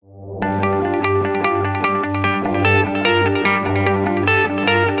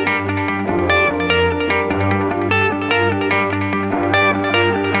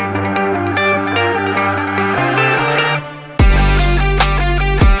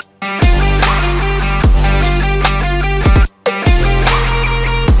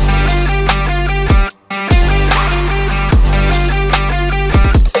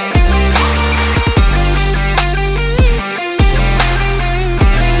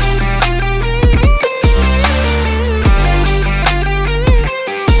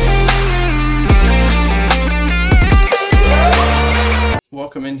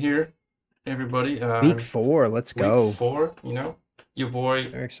everybody. Week 4, let's Week go. 4, your boy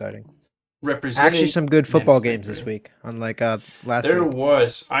Very exciting. Actually, representing some good Man's football games this Sniper. week, unlike last There week.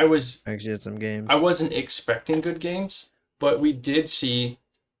 was. Actually, had some I games. wasn't expecting good games, but we did see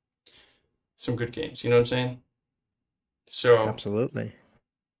some good games. You know what I'm saying? So Absolutely.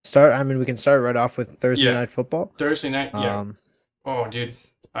 We can start right off with Thursday yeah, night football, Thursday night. Yeah. um, Oh, dude.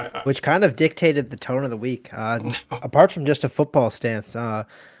 which kind of dictated the tone of the week. I Apart from just a football stance, I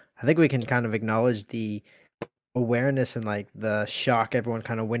think we can kind of acknowledge the awareness and like the shock everyone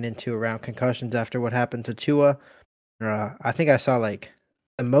kind of went into around concussions after what happened to Tua. I think I saw like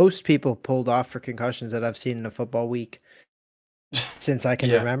the most people pulled off for concussions that I've seen in a football week since I can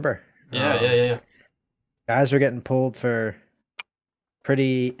yeah. remember. Yeah. Yeah. Yeah. Yeah. Guys were getting pulled for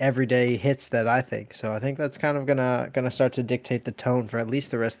pretty everyday hits that I think. So I think that's kind of gonna start to dictate the tone for at least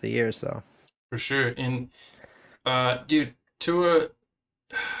the rest of the year. So For sure. And dude, Tua,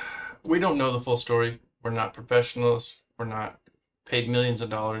 we don't know the full story. We're not professionals. We're not paid millions of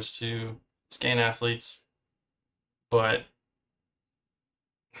dollars to scan athletes. But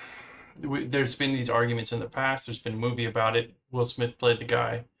there's been these arguments in the past. There's been a movie about it. Will Smith played the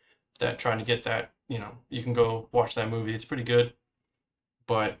guy that trying to get that. You can go watch that movie. It's pretty good,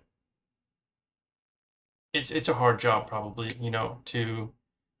 but it's a hard job probably. To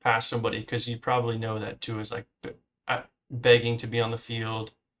pass somebody because you probably know that too is like begging to be on the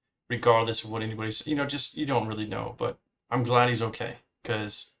field, regardless of what anybody's. Just you don't really know. But I'm glad he's okay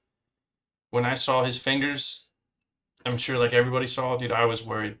because when I saw his fingers, I'm sure like everybody saw, dude. I was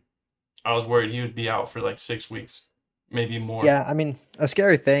worried. I was worried he would be out for like 6 weeks, maybe more. yeah, I mean a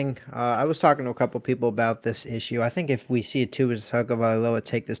scary thing. I was talking to a couple people about this issue. I think if we see a Tua Tagovailoa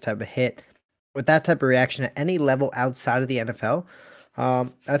take this type of hit with that type of reaction at any level outside of the NFL,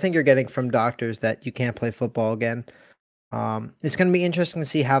 I think you're getting from doctors that you can't play football again. It's going to be interesting to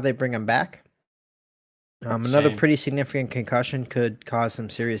see how they bring him back. Another Same. pretty significant concussion could cause some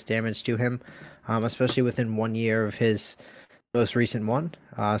serious damage to him, especially within 1 year of his most recent one.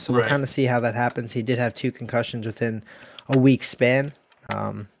 So we'll Right. kind of see how that happens. He did have two concussions within a week span,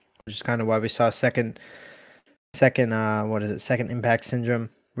 which is kind of why we saw second impact syndrome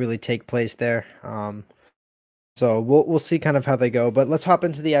really take place there. So we'll see kind of how they go. But let's hop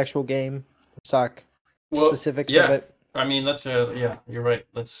into the actual game. Let's talk Well, specifics of yeah. it. I mean, yeah, you're right.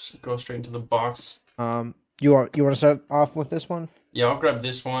 Let's go straight into the box. You want to start off with this one? Yeah, I'll grab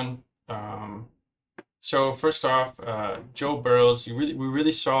this one. So first off, Joe Burrows, we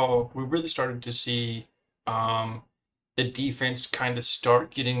really started to see um, the defense kind of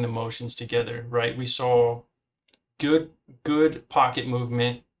start getting the motions together, right? We saw good, good pocket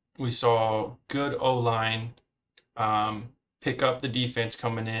movement. We saw good O line pick up the defense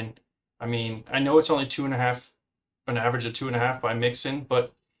coming in. I mean, I know it's only 2.5, an average of 2.5 by Mixon,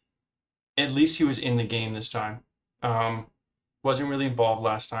 but at least he was in the game this time. Um, wasn't really involved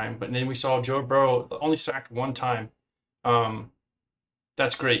last time, but then we saw Joe Burrow only sacked one time. Um,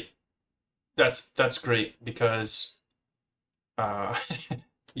 that's great. That's great because uh,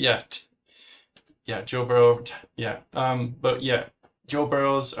 yeah, yeah, Joe Burrow, yeah. But yeah, Joe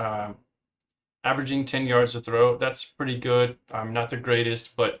Burrow's averaging 10 yards a throw. That's pretty good. Not the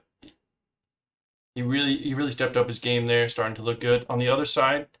greatest, but he really stepped up his game there, starting to look good. On the other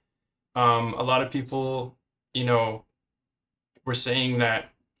side, a lot of people, you know, were saying that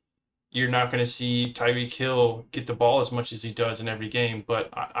you're not going to see Tyreek Hill get the ball as much as he does in every game, but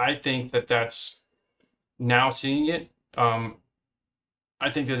I think that that's now seeing it. Um, I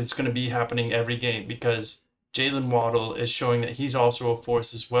think that it's going to be happening every game because Jalen Waddle is showing that he's also a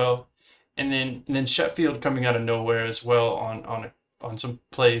force as well, and then Sheffield coming out of nowhere as well on some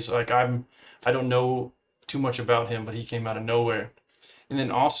plays. Like I don't know too much about him, but he came out of nowhere. And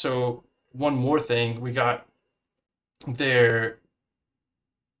then also one more thing, we got their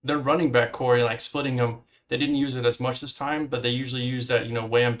their running back core, like splitting them. They didn't use it as much this time, but they usually use that,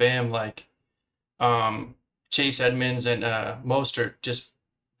 wham bam, like um, Chase Edmonds and Mostert just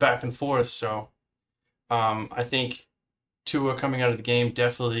back and forth. So I think Tua coming out of the game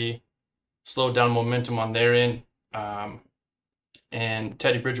definitely slowed down momentum on their end. Um, and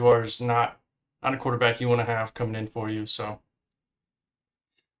Teddy Bridgewater is not a quarterback you want to have coming in for you. So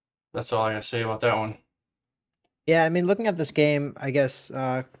that's all I gotta say about that one. Yeah, I mean, looking at this game, I guess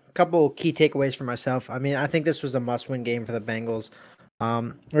a couple key takeaways for myself. I mean, I think this was a must-win game for the Bengals.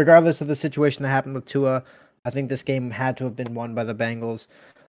 Regardless of the situation that happened with Tua, I think this game had to have been won by the Bengals.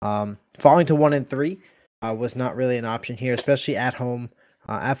 Falling to 1-3 was not really an option here, especially at home.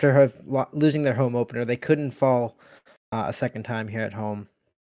 After losing their home opener, they couldn't fall a second time here at home.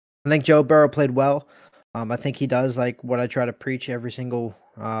 I think Joe Burrow played well. I think he does like what I try to preach every single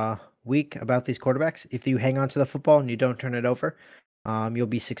week about these quarterbacks. If you hang on to the football and you don't turn it over, you'll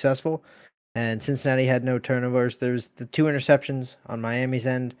be successful. And Cincinnati had no turnovers. There's the 2 interceptions on Miami's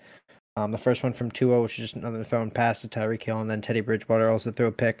end. The first one from Tua, which is just another thrown pass to Tyreek Hill, and then Teddy Bridgewater also threw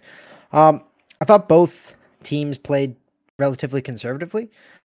a pick. I thought both teams played relatively conservatively.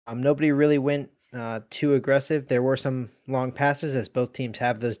 Nobody really went too aggressive. There were some long passes as both teams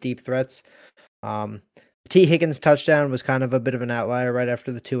have those deep threats. T. Higgins touchdown was kind of a bit of an outlier right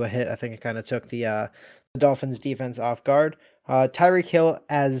after the Tua hit. I think it kind of took the Dolphins defense off guard. Tyreek Hill,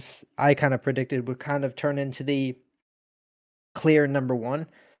 as I kind of predicted, would kind of turn into the clear number one.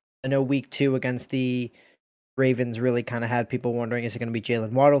 I know week 2 against the Ravens really kind of had people wondering, is it going to be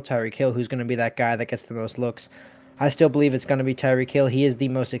Jalen Waddle, Tyreek Hill, who's going to be that guy that gets the most looks? I still believe it's going to be Tyreek Hill. He is the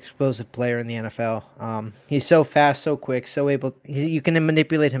most explosive player in the NFL. He's so fast, so quick, so able. You can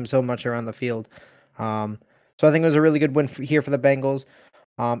manipulate him so much around the field. So I think it was a really good win here for the Bengals.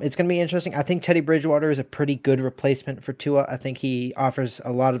 It's going to be interesting. I think Teddy Bridgewater is a pretty good replacement for Tua. I think he offers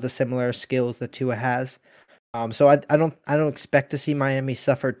a lot of the similar skills that Tua has. So I don't expect to see Miami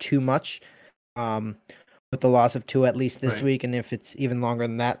suffer too much with the loss of Tua at least this week, and if it's even longer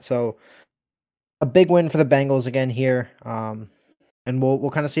than that. So a big win for the Bengals again here. And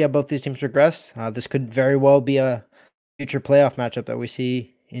we'll kind of see how both these teams progress. This could very well be a future playoff matchup that we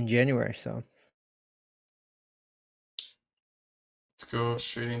see in January. So let's go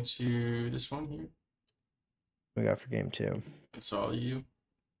straight into this one here. We got for game 2. It's all you.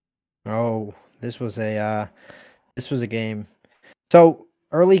 Oh, this was a game. So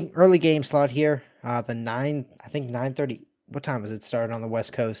early game slot here. I think 9:30. What time was it started on the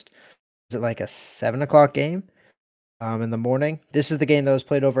West Coast? Is it like a 7:00 game? In the morning. This is the game that was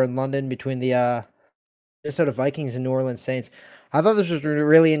played over in London between the Minnesota Vikings and New Orleans Saints. I thought this was a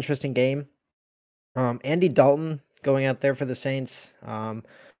really interesting game. Andy Dalton going out there for the Saints. I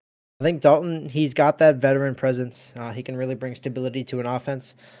think Dalton, he's got that veteran presence. He can really bring stability to an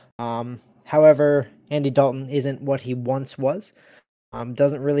offense. However, Andy Dalton isn't what he once was.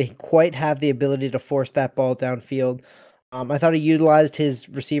 Doesn't really quite have the ability to force that ball downfield. I thought he utilized his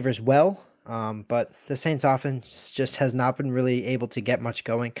receivers well, but the Saints offense just has not been really able to get much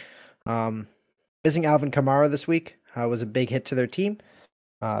going. Missing Alvin Kamara this week was a big hit to their team.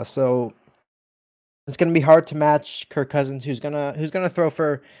 So it's going to be hard to match Kirk Cousins, who's gonna throw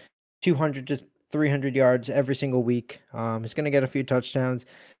for 200 to 300 yards every single week. He's going to get a few touchdowns.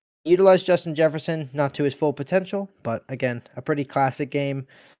 Utilize Justin Jefferson, not to his full potential, but again, a pretty classic game.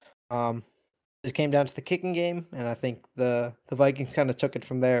 This came down to the kicking game, and I think the Vikings kind of took it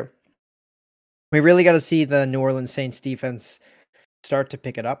from there. We really got to see the New Orleans Saints defense start to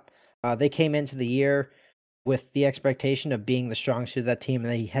pick it up. They came into the year with the expectation of being the strong suit of that team,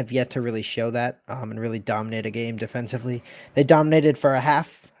 and they have yet to really show that and really dominate a game defensively. They dominated for a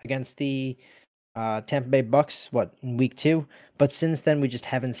half against the Tampa Bay Bucks, in week 2, but since then we just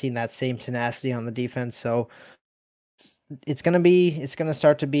haven't seen that same tenacity on the defense. So it's gonna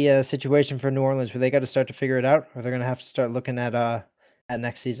start to be a situation for New Orleans where they got to start to figure it out, or they're gonna have to start looking at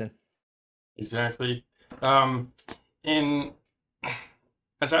next season. Exactly. And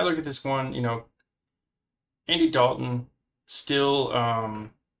as I look at this one, Andy Dalton still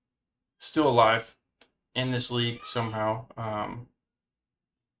alive in this league somehow.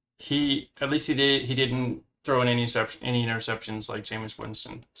 He didn't throw in any interceptions like Jameis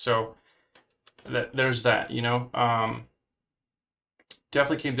Winston. So there's that,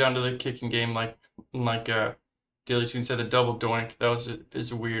 definitely came down to the kicking game, like Daily Tune said, a double doink. That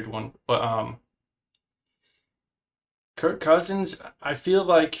is a weird one. But Kirk Cousins, I feel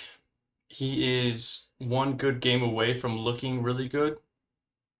like he is one good game away from looking really good,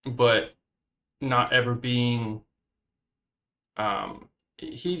 but not ever being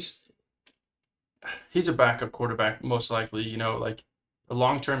he's a backup quarterback, most likely, like a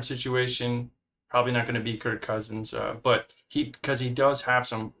long-term situation, probably not going to be Kirk Cousins, but because he does have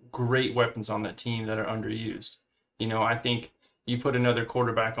some great weapons on that team that are underused. I think you put another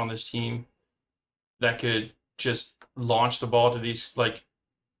quarterback on this team that could just launch the ball to these, like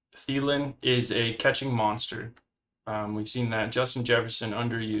Thielen is a catching monster. We've seen that. Justin Jefferson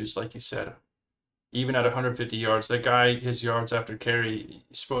underused, like you said. Even at 150 yards, that guy, his yards after carry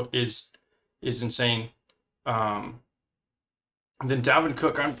is insane. And then Dalvin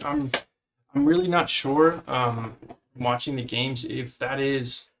Cook, I'm really not sure. Watching the games, if that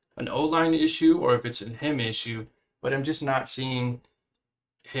is an O-line issue or if it's a him issue, but I'm just not seeing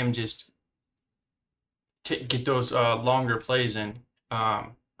him just get those longer plays in.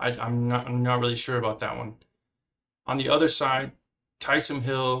 I'm not really sure about that one. On the other side, Taysom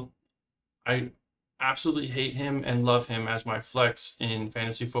Hill, I absolutely hate him and love him as my flex in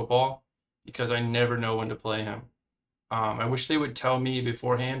fantasy football because I never know when to play him. I wish they would tell me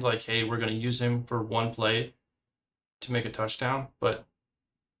beforehand, like, hey, we're going to use him for one play to make a touchdown. But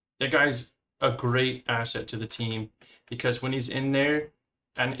that guy's a great asset to the team because when he's in there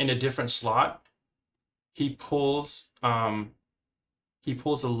and in a different slot, he pulls he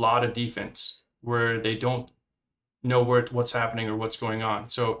pulls a lot of defense where they don't know what's happening or what's going on.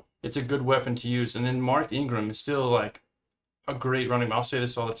 So it's a good weapon to use. And then Mark Ingram is still like a great running back. I'll say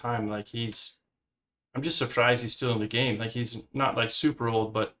this all the time. Like I'm just surprised he's still in the game. Like he's not like super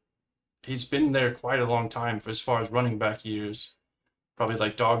old, but he's been there quite a long time for as far as running back years, probably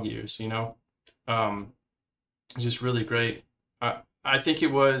like dog years, you know. Um, it's just really great. I think it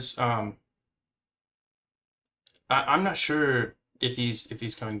was. I'm not sure if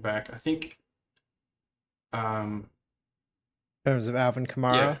he's coming back. I think. Um, In terms of Alvin yeah,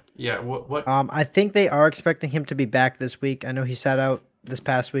 Kamara. yeah. What? I think they are expecting him to be back this week. I know he sat out this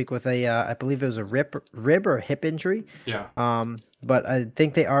past week with a, I believe it was a rib or hip injury. Yeah. But I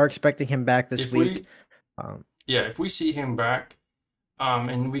think they are expecting him back this If week. we, yeah, if we see him back,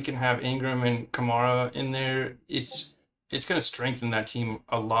 and we can have Ingram and Kamara in there, it's going to strengthen that team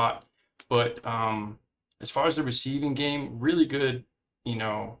a lot. But as far as the receiving game, really good, you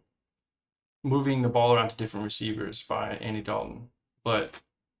know, moving the ball around to different receivers by Andy Dalton. But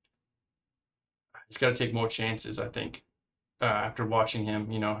he's got to take more chances, I think. After watching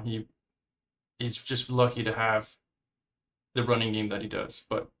him, you know, he's just lucky to have the running game that he does.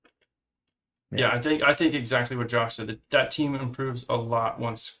 But yeah, I think exactly what Josh said. That team improves a lot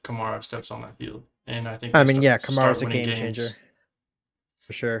once Kamara steps on that field, and I think. I mean, yeah, start Kamara's a winning game games. changer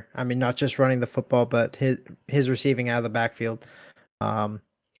for sure. I mean, not just running the football, but his receiving out of the backfield.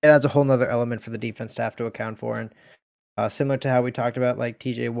 It adds a whole nother element for the defense to have to account for, and similar to how we talked about like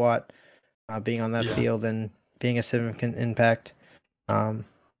T.J. Watt being on that Yeah. field and being a significant impact.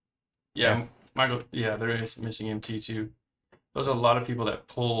 Yeah, Michael. Yeah, there is missing MT too. There's a lot of people that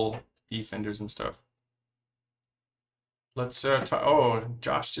pull defenders and stuff. Let's talk. Oh,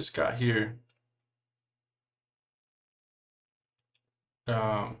 Josh just got here.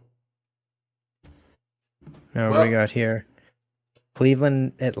 Now Well- what we got here?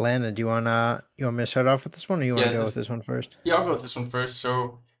 Cleveland, Atlanta. Do you wanna me to start off with this one, or you wanna Yeah, go with this one first? Yeah, I'll go with this one first.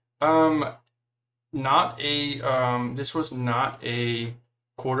 So, not a this was not a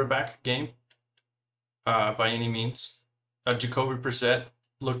quarterback game, by any means. Jacoby Brissett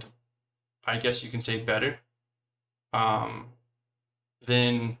looked, I guess you can say, better,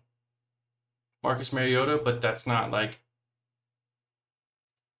 than Marcus Mariota, but that's not like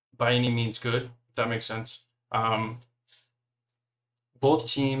by any means good, if that makes sense. Both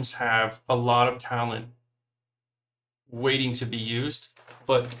teams have a lot of talent waiting to be used,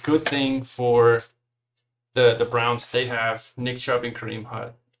 but good thing for the Browns, they have Nick Chubb and Kareem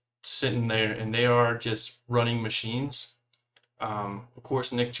Hunt sitting there, and they are just running machines. Of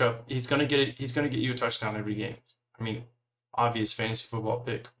course, Nick Chubb, he's gonna get you a touchdown every game. I mean, obvious fantasy football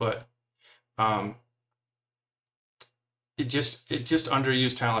pick, but it just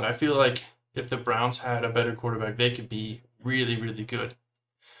underused talent. I feel like if the Browns had a better quarterback, they could be really, really good.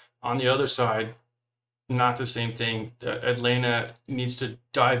 On the other side, not the same thing. Atlanta needs to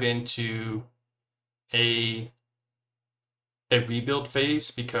dive into a rebuild phase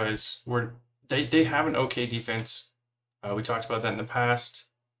because they have an okay defense. We talked about that in the past,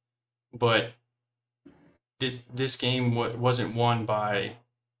 but this game wasn't won by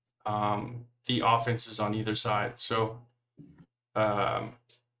the offenses on either side. So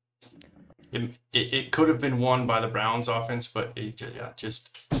it could have been won by the Browns offense, but it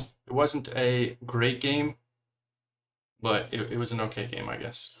wasn't a great game, but it was an okay game, I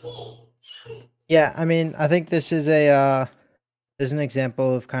guess. Yeah, I mean, I think this is an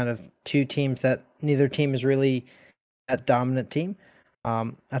example of kind of two teams that neither team is really that dominant team.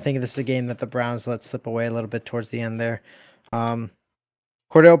 I think this is a game that the Browns let slip away a little bit towards the end there.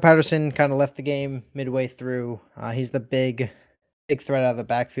 Cordell Patterson kind of left the game midway through. He's the big threat out of the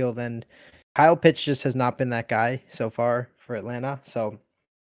backfield, and Kyle Pitts just has not been that guy so far for Atlanta. So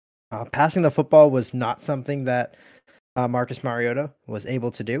passing the football was not something that Marcus Mariota was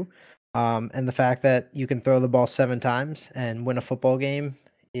able to do. And the fact that you can throw the ball 7 times and win a football game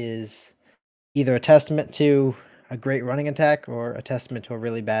is either a testament to a great running attack or a testament to a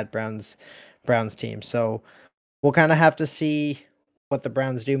really bad Browns team. So we'll kind of have to see what the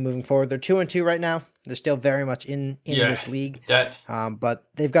Browns do moving forward. They're 2-2 right now. They're still very much in this league. But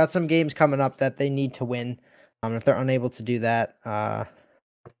they've got some games coming up that they need to win. If they're unable to do that,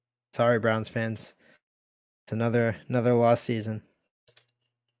 sorry, Browns fans. It's another lost season.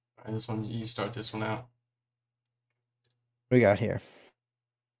 All right, this one, you start this one out. What we got here?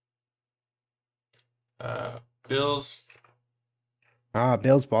 Bills.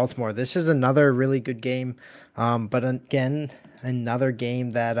 Bills Baltimore. This is another really good game. But again, another game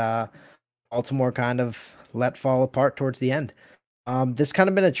that Baltimore kind of let fall apart towards the end. This kind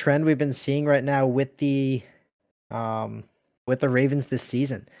of been a trend we've been seeing right now um with the Ravens this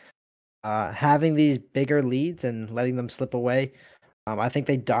season. Having these bigger leads and letting them slip away. I think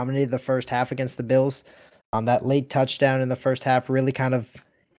they dominated the first half against the Bills. That late touchdown in the first half really kind of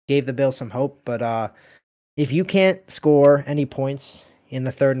gave the Bills some hope. But if you can't score any points in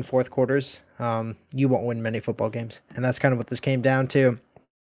the third and fourth quarters, you won't win many football games. And that's kind of what this came down to.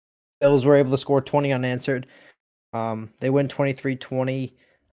 Bills were able to score 20 unanswered. They win 23-20.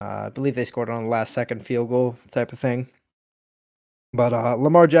 I believe they scored on the last second field goal type of thing. But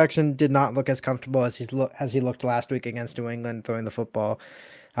Lamar Jackson did not look as comfortable as he looked last week against New England throwing the football.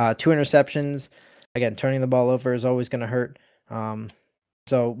 2 interceptions. Again, turning the ball over is always going to hurt.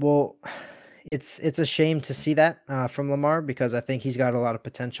 It's a shame to see that from Lamar because I think he's got a lot of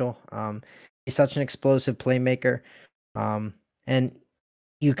potential. He's such an explosive playmaker. And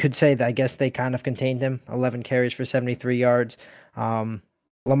you could say that I guess they kind of contained him. 11 carries for 73 yards.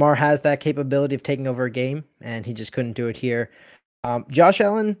 Lamar has that capability of taking over a game, and he just couldn't do it here. Josh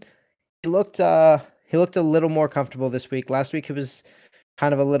Allen, he looked a little more comfortable this week. Last week he was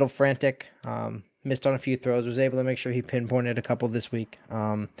kind of a little frantic. Missed on a few throws. Was able to make sure he pinpointed a couple this week.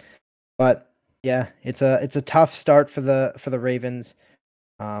 But yeah, it's a tough start for the Ravens.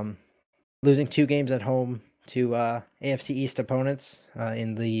 Losing 2 games at home to AFC East opponents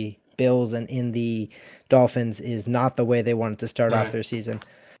in the Bills and in the Dolphins is not the way they wanted to start off their season.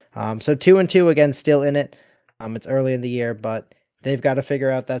 So 2-2 again, still in it. It's early in the year, but they've got to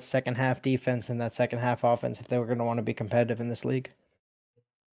figure out that second half defense and that second half offense if they were going to want to be competitive in this league.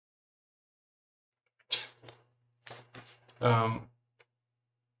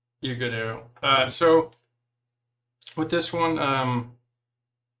 You're good, Arrow. So with this one,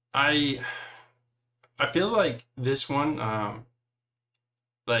 I feel like this one,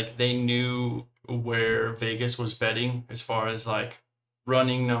 like they knew where Vegas was betting as far as like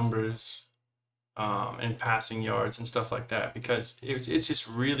running numbers, and passing yards and stuff like that, because it's just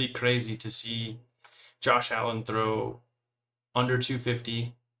really crazy to see Josh Allen throw under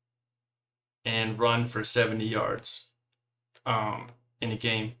 250 and run for 70 yards in a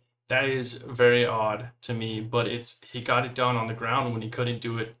game. That is very odd to me, but he got it done on the ground when he couldn't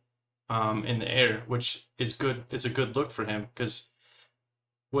do it in the air, which is good. It's a good look for him because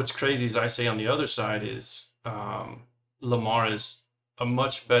what's crazy is I say on the other side is Lamar is a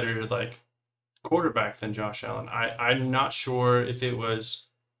much better like quarterback than Josh Allen. I'm not sure if it was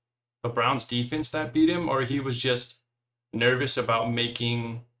the Browns defense that beat him or he was just nervous about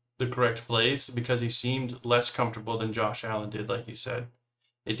making the correct plays because he seemed less comfortable than Josh Allen did, like you said.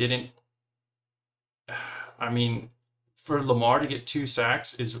 It didn't. I mean, for Lamar to get 2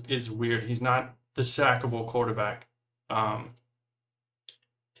 sacks is weird. He's not the sackable quarterback.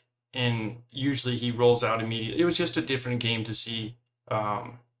 And usually he rolls out immediately. It was just a different game to see.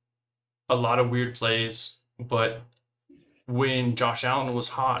 A lot of weird plays, but when Josh Allen was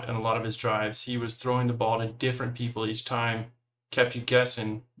hot in a lot of his drives, he was throwing the ball to different people each time, kept you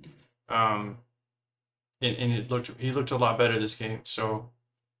guessing. And he looked a lot better this game. So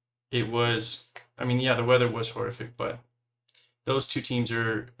it was, I mean, yeah, the weather was horrific, but those 2 teams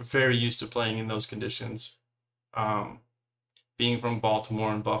are very used to playing in those conditions. Being from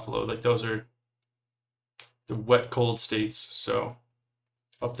Baltimore and Buffalo, like those are the wet, cold states. So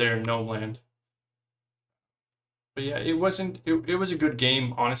up there in no land. But yeah, it was a good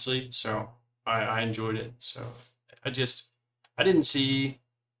game, honestly. So I enjoyed it. So I didn't see,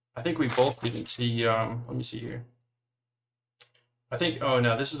 I think we both didn't see, let me see here. I think, oh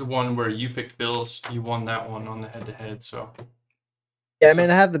no, this is the one where you picked Bills. You won that one on the head-to-head, so. Yeah, I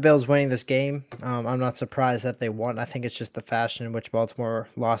mean, I had the Bills winning this game. I'm not surprised that they won. I think it's just the fashion in which Baltimore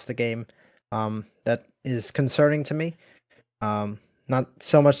lost the game that is concerning to me. Not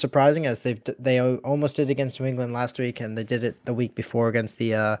so much surprising as they almost did against New England last week, and they did it the week before against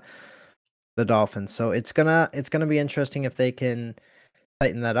the Dolphins. So it's gonna be interesting if they can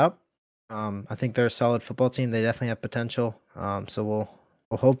tighten that up. I think they're a solid football team. They definitely have potential. So we'll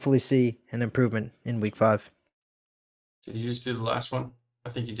hopefully see an improvement in week 5. Did you just do the last one? I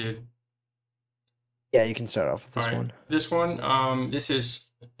think you did. Yeah, you can start off with this one. This one, this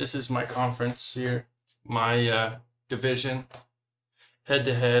is my conference here, my division. Head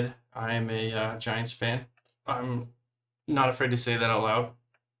to head, I am a Giants fan. I'm not afraid to say that out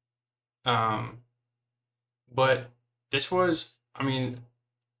loud. But this was, I mean,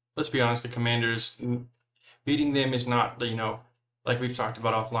 let's be honest, the Commanders beating them is not, like we've talked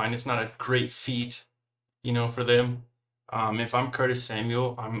about offline, it's not a great feat, for them. If I'm Curtis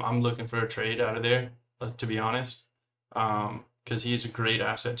Samuel, I'm looking for a trade out of there, to be honest, because he's a great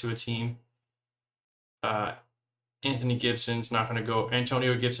asset to a team. Uh, Antonio Gibson's not going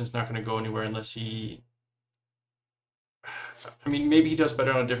to go anywhere unless he. I mean, maybe he does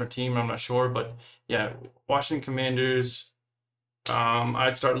better on a different team. I'm not sure, but yeah, Washington Commanders.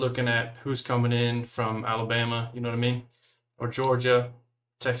 I'd start looking at who's coming in from Alabama. You know what I mean, or Georgia,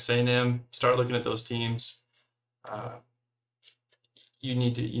 Texas A&M. Start looking at those teams. Uh, you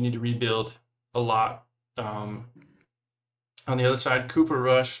need to rebuild a lot. On the other side, Cooper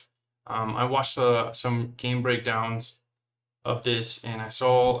Rush. I watched some game breakdowns of this, and I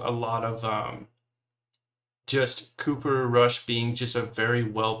saw a lot of just Cooper Rush being just a very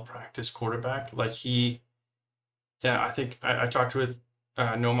well practiced quarterback. Like yeah, I think I talked with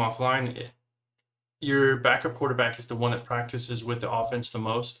Noam offline. Your backup quarterback is the one that practices with the offense the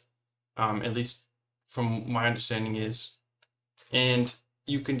most, at least from my understanding is, and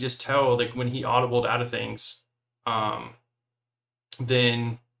you can just tell like when he audibled out of things,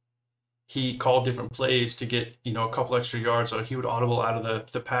 then he called different plays to get a couple extra yards, or he would audible out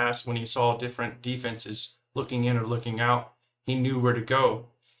of the pass when he saw different defenses looking in or looking out. He knew where to go.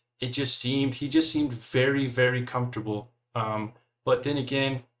 He just seemed very, very comfortable. But then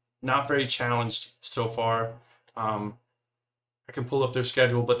again, not very challenged so far. I can pull up their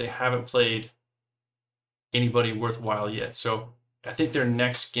schedule, but they haven't played anybody worthwhile yet. So I think their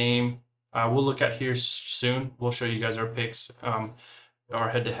next game we'll look at here soon. We'll show you guys our picks, our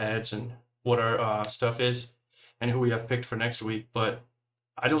head-to-heads, and what our stuff is, and who we have picked for next week. But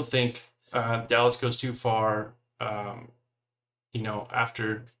I don't think Dallas goes too far,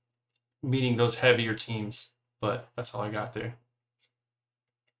 after meeting those heavier teams. But that's all I got there.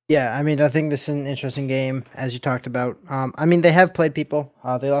 Yeah, I mean, I think this is an interesting game, as you talked about. I mean, they have played people.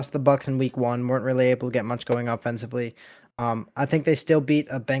 They lost the Bucks in week 1, weren't really able to get much going offensively. I think they still beat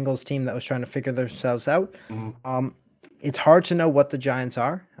a Bengals team that was trying to figure themselves out. Mm-hmm. It's hard to know what the Giants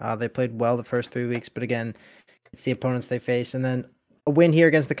are. They played well the first 3 weeks, but again, it's the opponents they face. And then a win here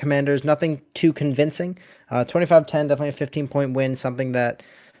against the Commanders, nothing too convincing. 25-10, definitely a 15-point win, something that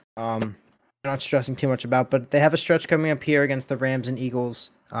I'm not stressing too much about. But they have a stretch coming up here against the Rams and Eagles,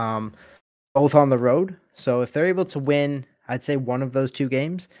 both on the road. So if they're able to win, I'd say one of those 2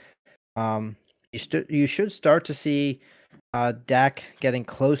 games, you should start to see Dak getting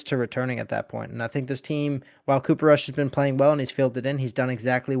close to returning at that point. And I think this team, while Cooper Rush has been playing well and he's filled it in, he's done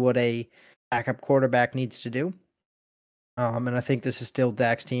exactly what a backup quarterback needs to do. And I think this is still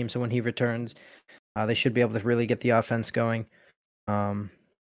Dak's team, so when he returns, they should be able to really get the offense going. And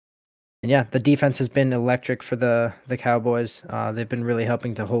yeah, the defense has been electric for the Cowboys. They've been really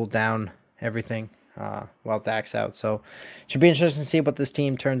helping to hold down everything while Dak's out. So it should be interesting to see what this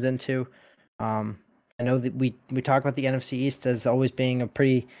team turns into. I know that we talk about the NFC East as always being a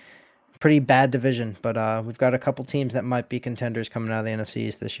pretty bad division, but we've got a couple teams that might be contenders coming out of the NFC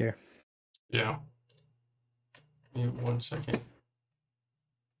East this year. Yeah. Give me 1 second.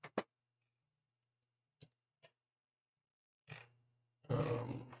 My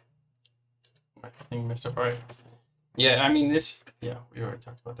thing messed up. All right. Yeah, I mean yeah, we already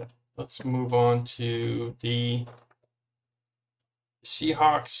talked about that. Let's move on to the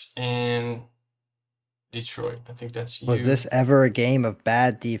Seahawks and Detroit. I think that's you. Was this ever a game of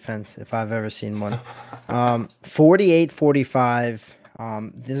bad defense, if I've ever seen one? 48-45.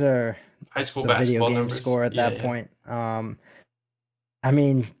 These are high school the basketball video game numbers. score at that point. I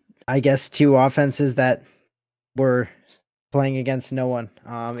mean, I guess 2 offenses that were playing against no one.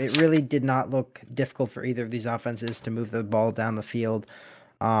 It really did not look difficult for either of these offenses to move the ball down the field.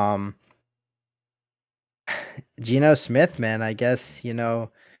 Geno Smith, man, I guess,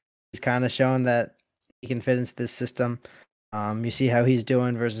 he's kind of shown that he can fit into this system. You see how he's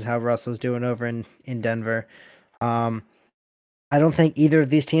doing versus how Russell's doing over in Denver. I don't think either of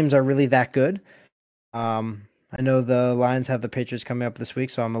these teams are really that good. I know the Lions have the Patriots coming up this week,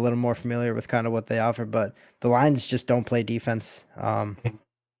 so I'm a little more familiar with kind of what they offer, but the Lions just don't play defense. They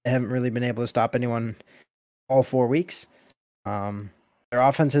haven't really been able to stop anyone all 4 weeks. Their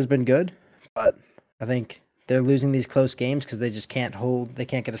offense has been good, but I think they're losing these close games because they just can't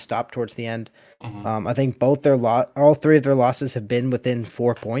get a stop towards the end. Mm-hmm. I think all 3 of their losses have been within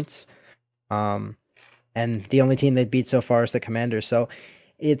 4 points. And the only team they beat so far is the Commanders. So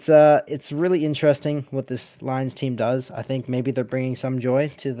it's really interesting what this Lions team does. I think maybe they're bringing some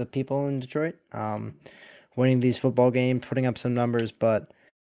joy to the people in Detroit, winning these football games, putting up some numbers, but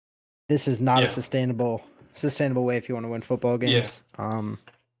this is not a sustainable way if you want to win football games.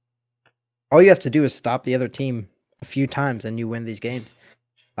 all you have to do is stop the other team a few times and you win these games.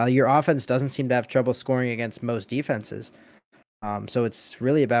 Your offense doesn't seem to have trouble scoring against most defenses. So it's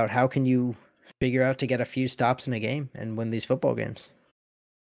really about how can you figure out to get a few stops in a game and win these football games.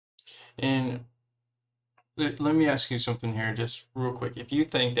 And let me ask you something here, just real quick. If you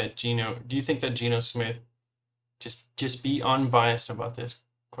think that do you think that Geno Smith, just be unbiased about this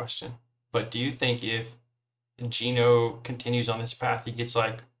question, but do you think if Geno continues on this path, he gets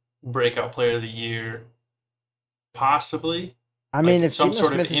like breakout player of the year, possibly I mean, like if some Geno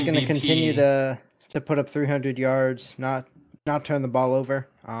sort of Smith is going to continue MVP? to put up 300 yards, not turn the ball over,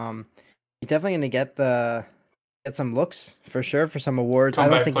 he's definitely going to get some looks for sure for some awards. I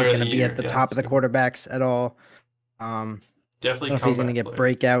don't Comeback think he's player of going the to be at year. the Yeah, top that's of the good. quarterbacks at all. I Definitely don't know if he's going to comeback get player.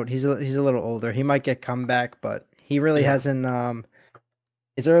 breakout. He's a little older. He might get comeback, but he really Yeah. hasn't.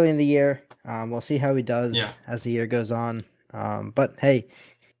 It's early in the year. We'll see how he does Yeah. as the year goes on. But hey,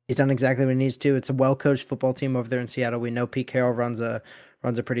 he's done exactly what he needs to. It's a well coached football team over there in Seattle. We know Pete Carroll runs a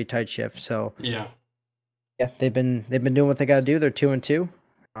pretty tight ship. So Yeah. yeah, they've been doing what they got to do. They're 2-2.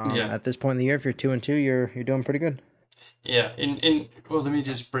 Yeah. At this point in the year, if you're 2-2, you're doing pretty good. Yeah. And well, let me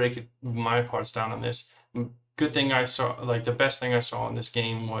just break my parts down on this. Good thing I saw, like the best thing I saw in this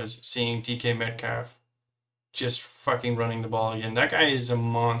game was seeing DK Metcalf just fucking running the ball again. That guy is a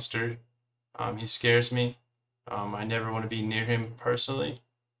monster. He scares me. I never want to be near him personally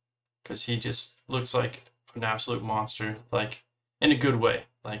because he just looks like an absolute monster, like in a good way.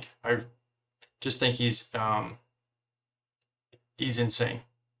 Like I just think he's insane,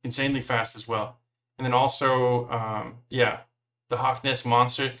 insanely fast as well. And then also, yeah, the Hawk Nest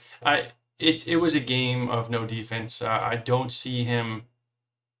monster. It was a game of no defense. I don't see him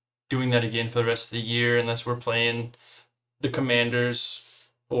doing that again for the rest of the year unless we're playing the Commanders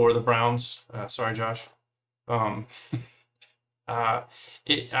or the Browns. Sorry, Josh. Um, uh,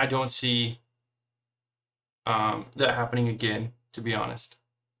 I don't see that happening again, to be honest.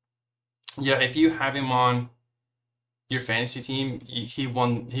 Yeah, if you have him on your fantasy team, he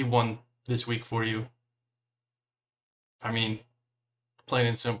won this week for you. I mean, plain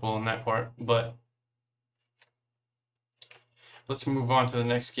and simple on that part. But let's move on to the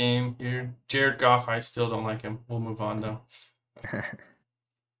next game here. Jared Goff, I still don't like him. We'll move on though.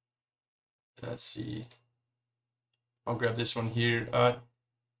 Let's see. I'll grab this one here.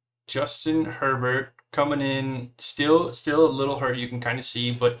 Justin Herbert coming in still a little hurt, you can kind of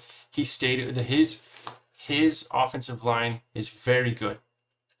see, but he stayed his offensive line is very good.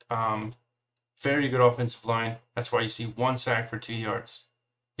 Very good offensive line. That's why you see 1 sack for 2 yards.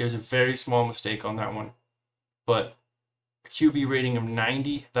 There's a very small mistake on that one. But QB rating of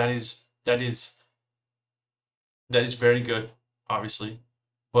 90, that is very good, obviously.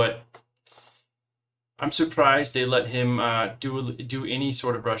 But I'm surprised they let him do any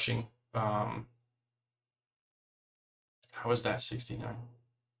sort of rushing. How was that 69?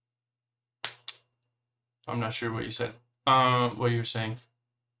 I'm not sure what you said. What you were saying.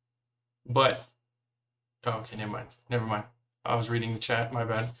 But okay, never mind. I was reading the chat. My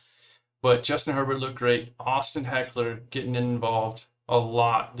bad. But Justin Herbert looked great. Austin Heckler getting involved a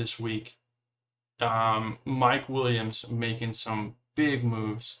lot this week. Mike Williams making some big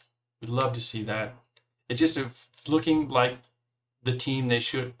moves. We'd love to see that. It's just looking like the team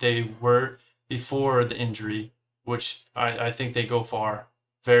they were before the injury, which I think they go far,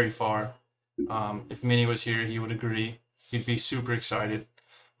 very far. If Minnie was here, he would agree. He'd be super excited.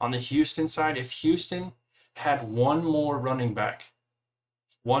 On the Houston side, if Houston had one more running back,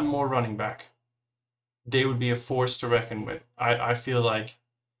 they would be a force to reckon with. I feel like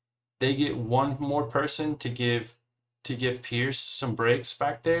they get one more person to give Pierce some breaks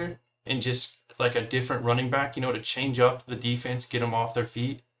back there and just like a different running back, to change up the defense, get them off their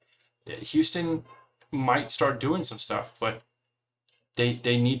feet. Houston might start doing some stuff, but they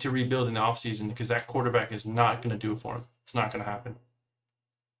need to rebuild in the offseason because that quarterback is not going to do it for them. It's not going to happen.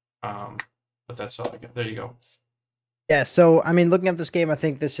 But that's all I got. There you go. Yeah, so I mean, looking at this game, I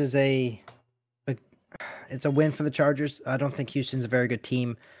think this is it's a win for the Chargers. I don't think Houston's a very good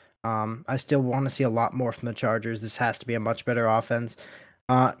team. I still want to see a lot more from the Chargers. This has to be a much better offense.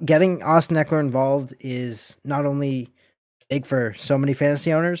 Getting Austin Eckler involved is not only big for so many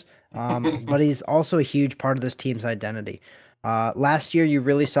fantasy owners, but he's also a huge part of this team's identity. Last year, you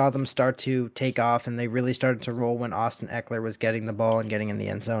really saw them start to take off, and they really started to roll when Austin Eckler was getting the ball and getting in the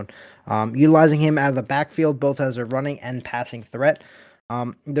end zone. Utilizing him out of the backfield, both as a running and passing threat.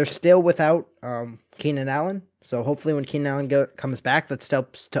 They're still without Keenan Allen, so hopefully when Keenan Allen comes back, that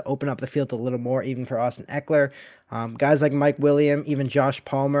helps to open up the field a little more, even for Austin Eckler. Guys like Mike Williams, even Josh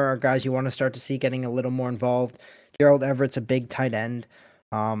Palmer are guys you want to start to see getting a little more involved. Gerald Everett's a big tight end.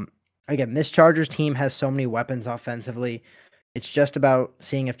 again, this Chargers team has so many weapons offensively. It's just about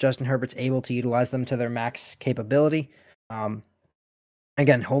seeing if Justin Herbert's able to utilize them to their max capability. Um,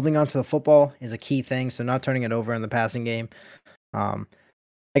 Again, holding on to the football is a key thing, so not turning it over in the passing game. Um,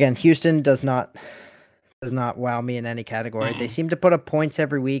 Again, Houston does not wow me in any category. They Mm-mm. seem to put up points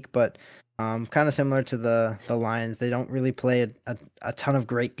every week, but kind of similar to the Lions, they don't really play a ton of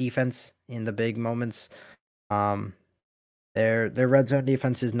great defense in the big moments. Um, their red zone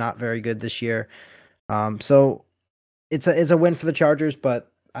defense is not very good this year. So it's a win for the Chargers,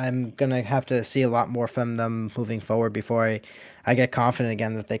 but I'm gonna have to see a lot more from them moving forward before I get confident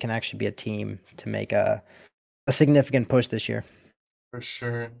again that they can actually be a team to make a significant push this year. For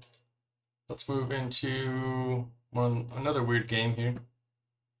sure. Let's move into another weird game here.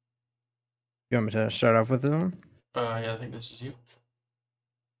 You want me to start off with this one? Yeah, I think this is you.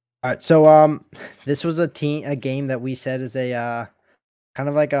 All right, so this was a game that we said is a kind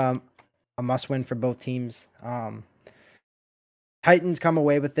of like a must win for both teams. Titans come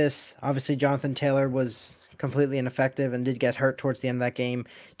away with this. Obviously, Jonathan Taylor was completely ineffective and did get hurt towards the end of that game.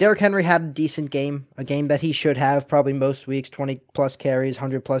 Derrick Henry had a decent game, a game that he should have probably most weeks, 20 plus carries,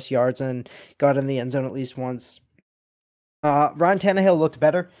 100 plus yards, and got in the end zone at least once. Ryan Tannehill looked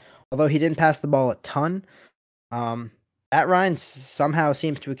better, although he didn't pass the ball a ton. Matt Ryan somehow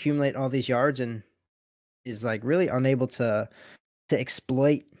seems to accumulate all these yards and is like really unable to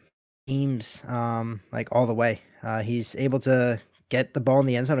exploit teams like all the way. He's able to get the ball in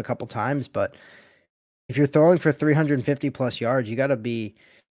the end zone a couple times, but if you're throwing for 350 plus yards, you got to be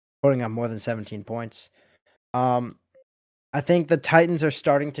putting up more than 17 points. I think the Titans are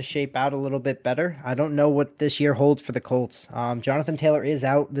starting to shape out a little bit better. I don't know what this year holds for the Colts. Jonathan Taylor is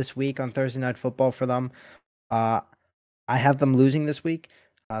out this week on Thursday Night Football for them. I have them losing this week,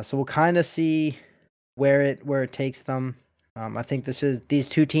 so we'll kind of see where it takes them. I think these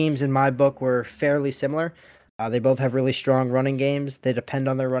two teams in my book were fairly similar. They both have really strong running games. They depend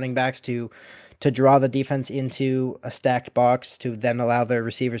on their running backs to draw the defense into a stacked box to then allow their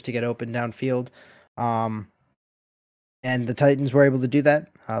receivers to get open downfield. And the Titans were able to do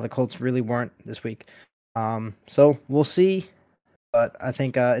that. The Colts really weren't this week. So we'll see. But I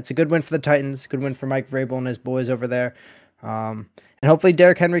think it's a good win for the Titans. Good win for Mike Vrabel and his boys over there. And hopefully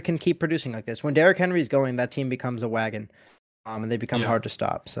Derrick Henry can keep producing like this. When Derrick Henry's going, that team becomes a wagon. And they become Yeah. hard to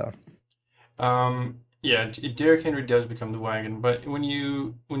stop. So Yeah, Derrick Henry does become the wagon, but when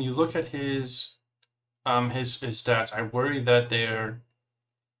you look at his stats, I worry that they're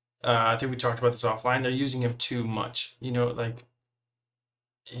I think we talked about this offline. They're using him too much. You know,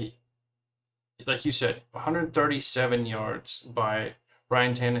 he, like you said, 137 yards by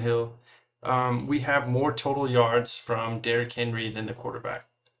Ryan Tannehill. We have more total yards from Derrick Henry than the quarterback.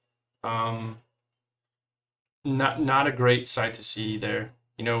 Not a great sight to see there.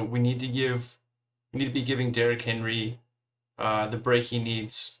 You know, we need to be giving Derrick Henry the break he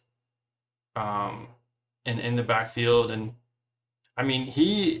needs in the backfield. And I mean,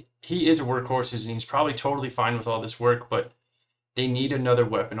 he is a workhorse and he's probably totally fine with all this work, but they need another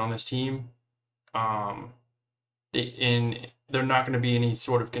weapon on this team. They're not going to be any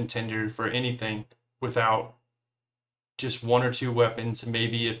sort of contender for anything without just one or two weapons.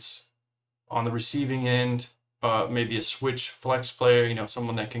 Maybe it's on the receiving end, maybe a switch flex player, you know,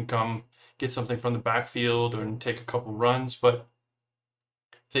 someone that can come get something from the backfield or take a couple runs. But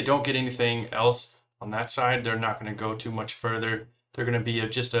if they don't get anything else on that side, they're not going to go too much further. They're going to be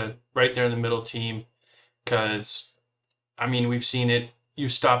just a right there in the middle team because, I mean, we've seen it. You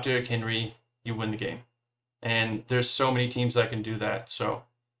stop Derrick Henry, you win the game. And there's so many teams that can do that. So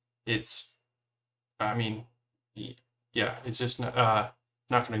it's, I mean, yeah, it's just not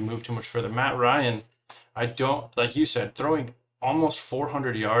going to move too much further. Matt Ryan, I don't, like you said, throwing almost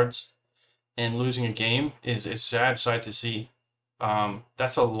 400 yards and losing a game is a sad sight to see.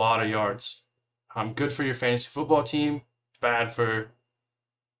 That's a lot of yards. Good for your fantasy football team, bad for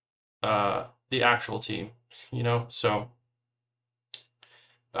the actual team, you know? So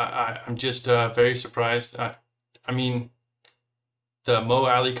I'm just very surprised. I mean, the Mo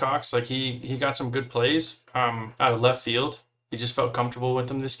Alley Cox, like he got some good plays out of left field. He just felt comfortable with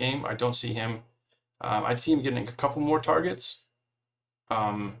him this game. I don't see him. I'd see him getting a couple more targets,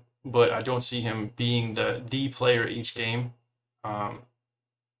 but I don't see him being the player each game.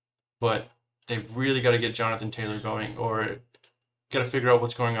 But they've really got to get Jonathan Taylor going, or got to figure out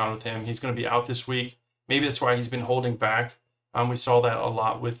what's going on with him. He's going to be out this week. Maybe that's why he's been holding back. We saw that a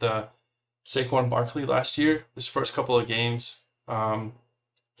lot with Saquon Barkley last year. His first couple of games,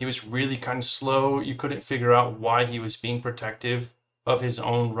 he was really kind of slow. You couldn't figure out why he was being protective of his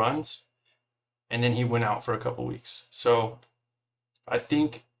own runs. And then he went out for a couple weeks. So I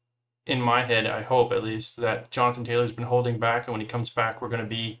think in my head, I hope at least, that Jonathan Taylor's been holding back, and when he comes back, we're gonna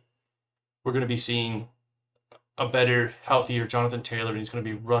be seeing a better, healthier Jonathan Taylor, and he's gonna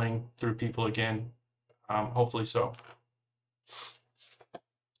be running through people again. Hopefully so.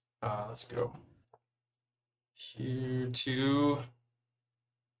 Let's go here to.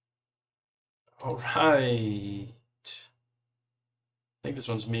 All right. I think this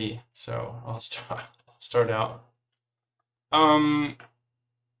one's me, so I'll start out. Um,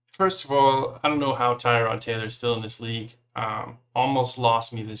 First of all, I don't know how Tyrod Taylor's still in this league. Almost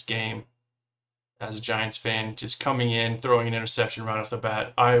lost me this game as a Giants fan, just coming in, throwing an interception right off the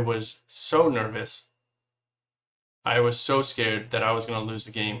bat. I was so nervous. I was so scared that I was going to lose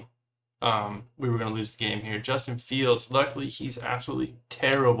the game. We were going to lose the game here. Justin Fields, luckily, he's absolutely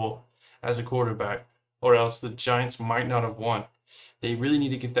terrible as a quarterback, or else the Giants might not have won. They really need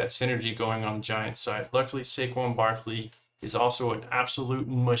to get that synergy going on the Giants side. Luckily, Saquon Barkley is also an absolute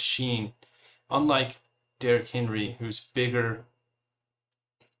machine. Unlike Derrick Henry, who's bigger,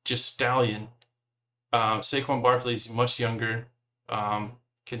 just stallion. Saquon Barkley is much younger,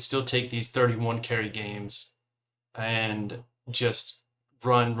 can still take these 31 carry games and just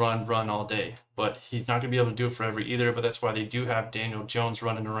run all day. But he's not going to be able to do it forever either. But that's why they do have Daniel Jones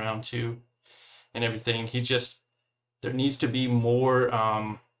running around too and everything. There needs to be more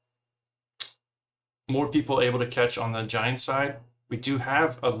people able to catch on the Giants side. We do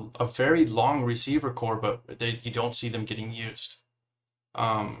have a very long receiver core, but you don't see them getting used.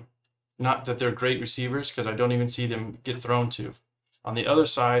 Not that they're great receivers, because I don't even see them get thrown to. On the other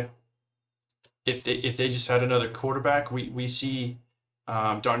side, if they just had another quarterback, we see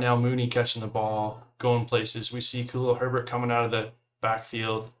Darnell Mooney catching the ball, going places. We see Khalil Herbert coming out of the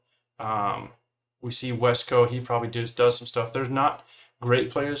backfield. We see Wesco. He probably does some stuff. There's not great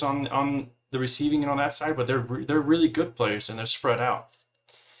players on the receiving and on that side, but they're really good players, and they're spread out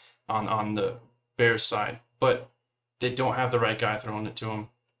on the Bears side. But they don't have the right guy throwing it to him.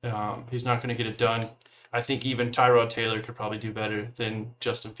 He's not going to get it done. I think even Tyrod Taylor could probably do better than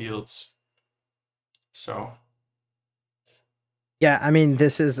Justin Fields. So. Yeah, I mean,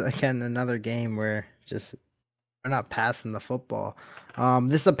 this is again another game where just we're not passing the football.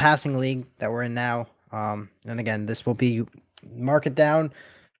 This is a passing league that we're in now. And again, this will be mark it down.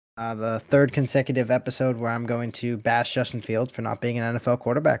 The third consecutive episode where I'm going to bash Justin Fields for not being an NFL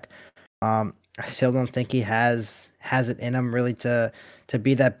quarterback. I still don't think he has it in him really to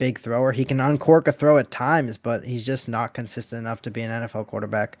be that big thrower. He can uncork a throw at times, but he's just not consistent enough to be an NFL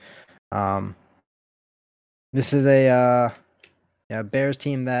quarterback. This is a Bears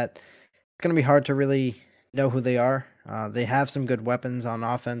team that it's going to be hard to really know who they are. They have some good weapons on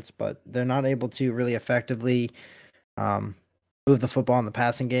offense, but they're not able to really effectively move the football in the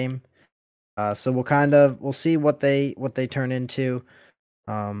passing game. So we'll see what they turn into.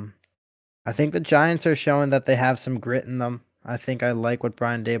 I think the Giants are showing that they have some grit in them. I think I like what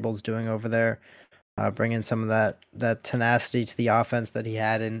Brian Daboll's doing over there, bringing some of that tenacity to the offense that he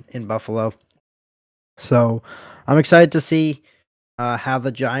had in Buffalo. So I'm excited to see how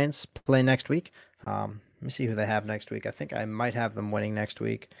the Giants play next week. Let me see who they have next week. I think I might have them winning next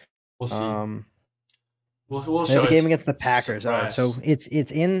week. We'll see. We'll show a game against the Packers. All right, so it's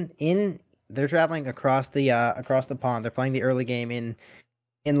in. They're traveling across the pond. They're playing the early game in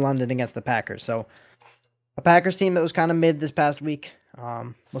London against the Packers. So a Packers team that was kind of mid this past week.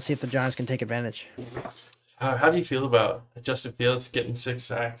 We'll see if the Giants can take advantage. How do you feel about Justin Fields getting 6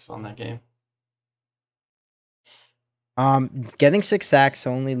 sacks on that game? Getting 6 sacks,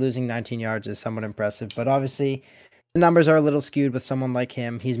 only losing 19 yards is somewhat impressive, but obviously the numbers are a little skewed with someone like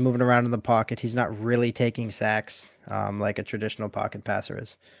him. He's moving around in the pocket. He's not really taking sacks like a traditional pocket passer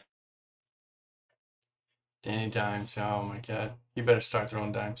is. Danny Dimes. Oh my God. You better start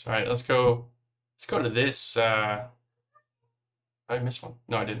throwing dimes. All right, let's go to this. I missed one.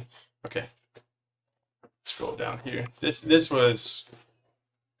 No, I didn't. Okay. Scroll down here. This was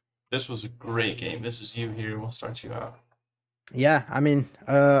a great game. This is you here. We'll start you out. Yeah, I mean,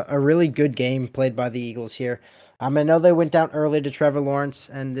 a really good game played by the Eagles here. I know they went down early to Trevor Lawrence,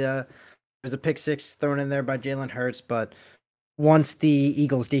 and there's a pick six thrown in there by Jalen Hurts, but once the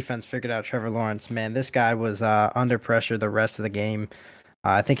Eagles defense figured out Trevor Lawrence, man, this guy was under pressure the rest of the game.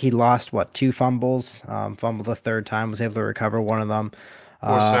 I think he lost, 2 fumbles, fumbled the third time, was able to recover one of them.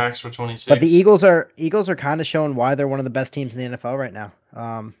 4 sacks for 26. But the Eagles are kind of showing why they're one of the best teams in the NFL right now.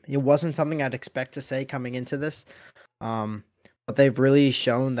 It wasn't something I'd expect to say coming into this, but they've really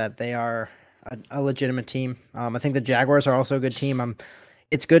shown that they are a legitimate team. I think the Jaguars are also a good team.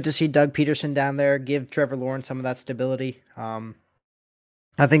 It's good to see Doug Peterson down there give Trevor Lawrence some of that stability.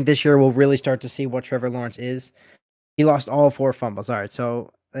 I think this year we'll really start to see what Trevor Lawrence is. He lost all 4 fumbles. All right,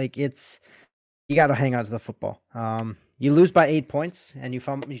 so like you got to hang on to the football. You lose by 8 points and you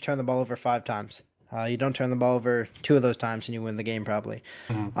turn the ball over 5 times. You don't turn the ball over 2 of those times and you win the game probably.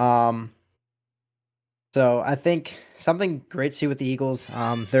 Mhm. So I think something great to see with the Eagles.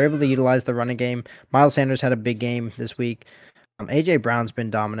 They're able to utilize the running game. Miles Sanders had a big game this week. AJ Brown's been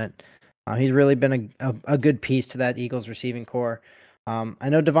dominant. He's really been a good piece to that Eagles receiving core. I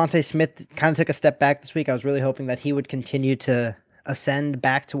know Devontae Smith kind of took a step back this week. I was really hoping that he would continue to ascend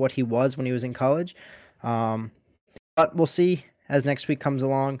back to what he was when he was in college. But we'll see as next week comes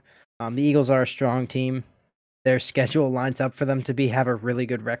along. The Eagles are a strong team. Their schedule lines up for them to have a really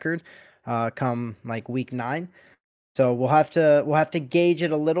good record come like week 9. So we'll have to gauge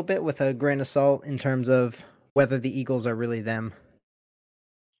it a little bit with a grain of salt in terms of whether the Eagles are really them.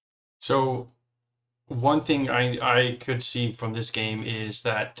 So one thing I could see from this game is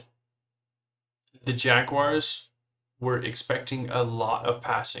that the Jaguars were expecting a lot of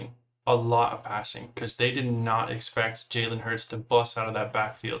passing, because they did not expect Jalen Hurts to bust out of that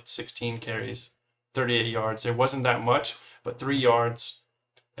backfield. 16 carries, 38 yards. It wasn't that much, but 3 yards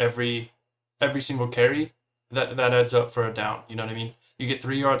every single carry, that adds up for a down. You know what I mean? You get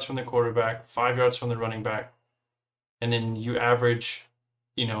 3 yards from the quarterback, 5 yards from the running back, and then you average,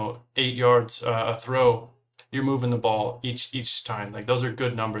 8 yards a throw. You're moving the ball each time. Like, those are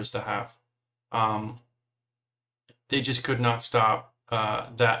good numbers to have. They just could not stop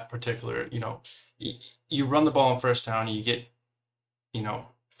that particular. You run the ball on first down, you get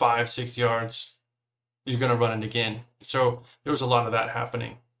 5-6 yards, you're gonna run it again. So there was a lot of that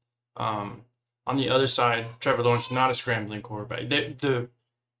happening. On the other side, Trevor Lawrence, not a scrambling quarterback. The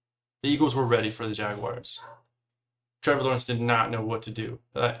Eagles were ready for the Jaguars. Trevor Lawrence did not know what to do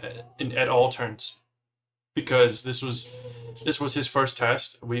at all turns, because this was his first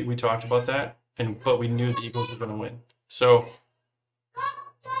test. We talked about that, but we knew the Eagles were going to win. So,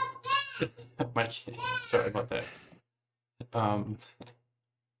 my kid, sorry about that.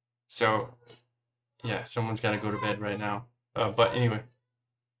 So, yeah, someone's got to go to bed right now. But anyway,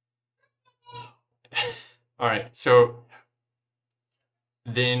 all right. So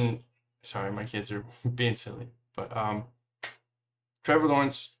then, sorry, my kids are being silly. But Trevor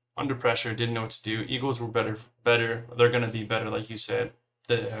Lawrence under pressure didn't know what to do. Eagles were better. They're gonna be better, like you said.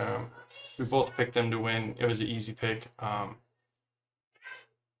 We both picked them to win. It was an easy pick.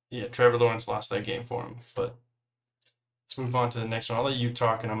 Yeah, Trevor Lawrence lost that game for him. But let's move on to the next one. I'll let you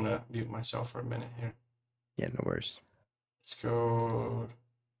talk, and I'm gonna mute myself for a minute here. Yeah, no worries. Let's go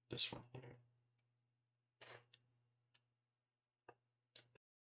this one here.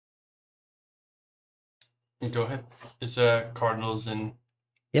 Go ahead. It's Cardinals and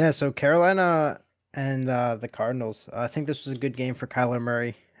Yeah, so Carolina and the Cardinals. I think this was a good game for Kyler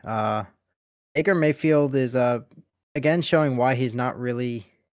Murray. Baker Mayfield is again showing why he's not really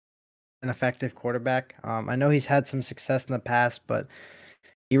an effective quarterback. I know he's had some success in the past, but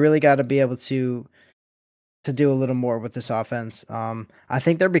you really got to be able to do a little more with this offense. I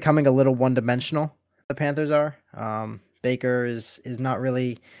think they're becoming a little one-dimensional. The Panthers are. Baker is not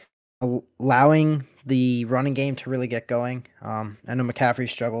really allowing the running game to really get going. I know McCaffrey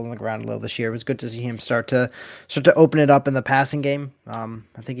struggled on the ground a little this year. It was good to see him start to open it up in the passing game.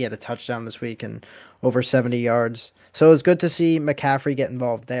 I think he had a touchdown this week and over 70 yards. So it was good to see McCaffrey get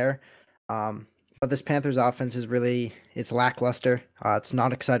involved there. But this Panthers offense is it's lackluster. It's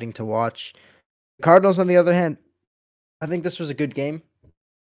not exciting to watch. The Cardinals, on the other hand, I think this was a good game.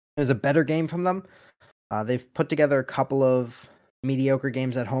 It was a better game from them. They've put together a couple of mediocre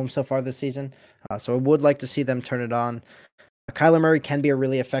games at home so far this season. So I would like to see them turn it on. Kyler Murray can be a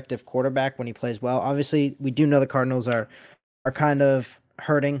really effective quarterback when he plays well. Obviously, we do know the Cardinals are kind of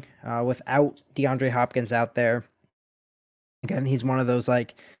hurting without DeAndre Hopkins out there. Again, he's one of those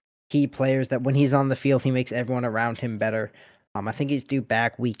like key players that when he's on the field, he makes everyone around him better. I think he's due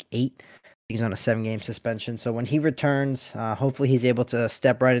back week 8. He's on a 7-game suspension. So when he returns, hopefully he's able to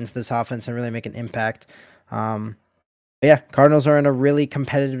step right into this offense and really make an impact. Yeah, Cardinals are in a really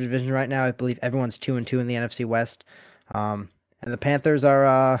competitive division right now. I believe everyone's 2-2 in the NFC West. And the Panthers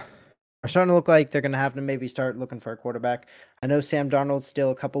are starting to look like they're going to have to maybe start looking for a quarterback. I know Sam Darnold's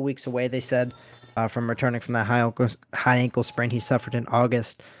still a couple weeks away, they said, from returning from that high ankle sprain he suffered in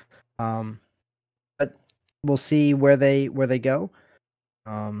August. But we'll see where they go.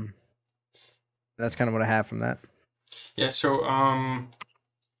 That's kind of what I have from that. Yeah, so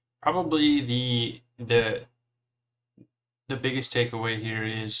probably the biggest takeaway here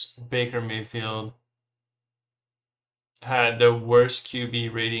is Baker Mayfield had the worst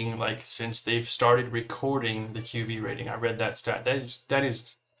QB rating like since they've started recording the QB rating. I read that stat. That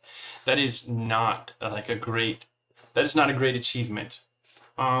is not a great achievement.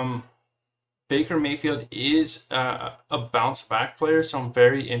 Um, Baker Mayfield is a bounce back player, so I'm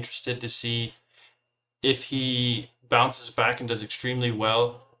very interested to see if he bounces back and does extremely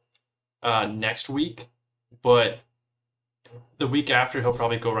well next week. But the week after, he'll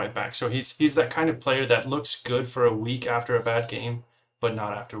probably go right back. So he's that kind of player that looks good for a week after a bad game, but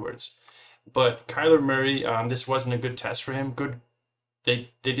not afterwards. But Kyler Murray, this wasn't a good test for him. Good, they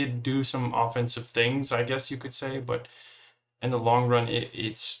did do some offensive things, I guess you could say, but in the long run,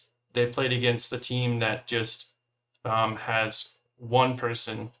 it's they played against a team that just has one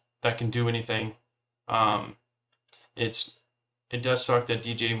person that can do anything. Um, it's it does suck that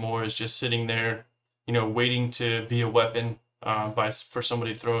DJ Moore is just sitting there, waiting to be a weapon for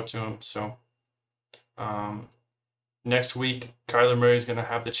somebody to throw it to him. So um, next week, Kyler Murray is going to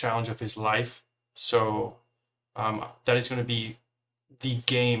have the challenge of his life. So that is going to be the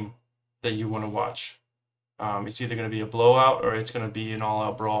game that you want to watch. It's either going to be a blowout or it's going to be an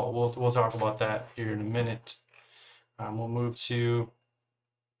all-out brawl. We'll talk about that here in a minute. We'll move to.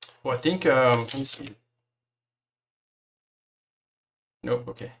 Well, I think. Let me see. Nope.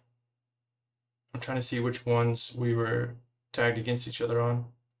 Okay. I'm trying to see which ones we were tagged against each other on.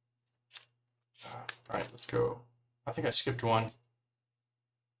 All right, let's go. I think I skipped one.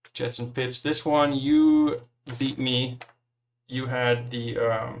 Jets and Pits. This one you beat me. You had the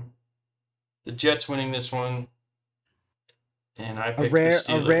Jets winning this one, and I picked the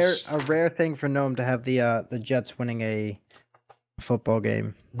Steelers. A rare thing for Noam to have the Jets winning a football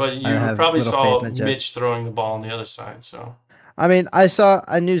game. But you probably saw Mitch throwing the ball on the other side, so. I mean,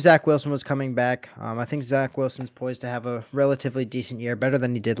 I knew Zach Wilson was coming back. I think Zach Wilson's poised to have a relatively decent year, better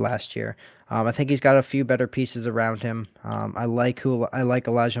than he did last year. I think he's got a few better pieces around him. I like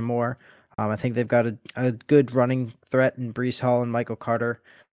Elijah Moore. I think they've got a good running threat in Breece Hall and Michael Carter.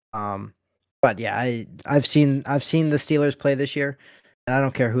 But yeah, I've seen the Steelers play this year, and I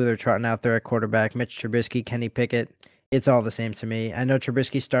don't care who they're trotting out there at quarterback. Mitch Trubisky, Kenny Pickett, it's all the same to me. I know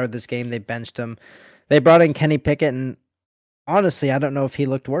Trubisky started this game. They benched him. They brought in Kenny Pickett, and honestly, I don't know if he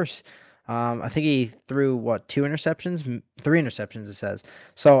looked worse. I think he threw three interceptions it says.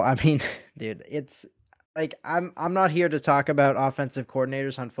 So I mean, dude, it's like I'm not here to talk about offensive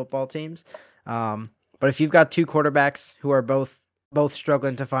coordinators on football teams. But if you've got two quarterbacks who are both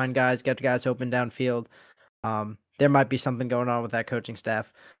struggling to find guys, get guys open downfield, there might be something going on with that coaching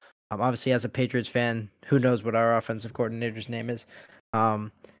staff. Obviously, as a Patriots fan, who knows what our offensive coordinator's name is?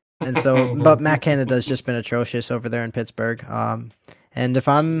 And so, but Matt Canada has just been atrocious over there in Pittsburgh. And if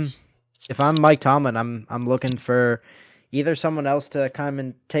I'm Mike Tomlin, I'm looking for either someone else to come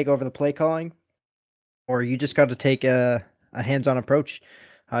and take over the play calling, or you just got to take a hands-on approach.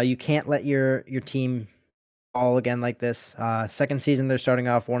 You can't let your team fall again like this. Second season, they're starting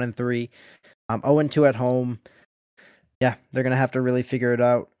off 1-3, 0-2 at home. Yeah, they're gonna have to really figure it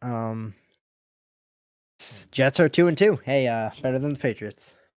out. Jets are 2-2. Hey, better than the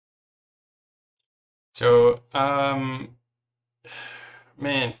Patriots. So,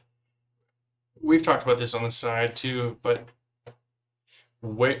 man, we've talked about this on the side too, but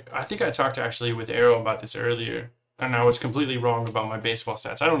I think I talked actually with Arrow about this earlier, and I was completely wrong about my baseball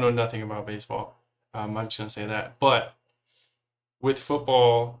stats. I don't know nothing about baseball. I'm just gonna say that. But with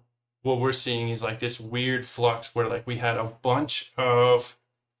football, what we're seeing is like this weird flux where like we had a bunch of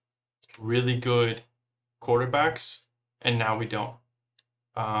really good quarterbacks, and now we don't.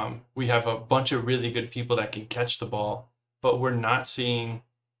 We have a bunch of really good people that can catch the ball, but we're not seeing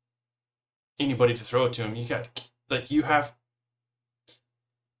anybody to throw it to him. You have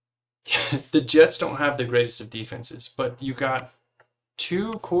the Jets don't have the greatest of defenses, but you got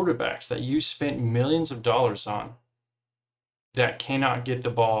two quarterbacks that you spent millions of dollars on that cannot get the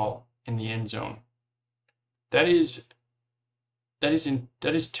ball in the end zone. That is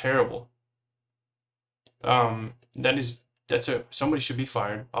terrible. Somebody should be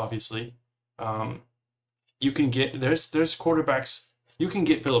fired, obviously. You can get there's quarterbacks. You can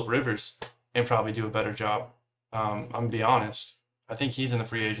get Phillip Rivers and probably do a better job. I'm gonna be honest. I think he's in the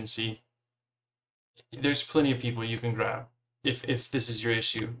free agency. There's plenty of people you can grab if this is your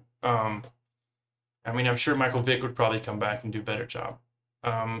issue. I mean, I'm sure Michael Vick would probably come back and do a better job.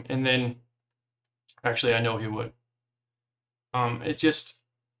 And then, actually, I know he would. It's just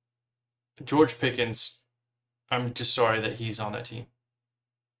George Pickens. I'm just sorry that he's on that team.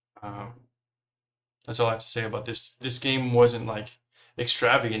 That's all I have to say about this. This game wasn't like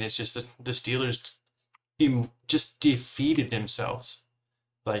extravagant. It's just that the Steelers just defeated themselves.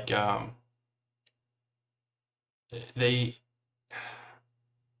 Like they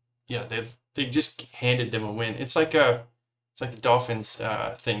just handed them a win. It's like the Dolphins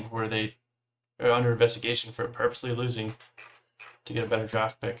thing where they are under investigation for purposely losing. to get a better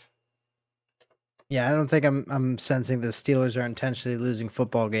draft pick. Yeah, I don't think I'm sensing the Steelers are intentionally losing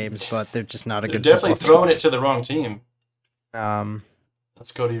football games, but they're just not a They're good definitely football throwing team. it to the wrong team. Um,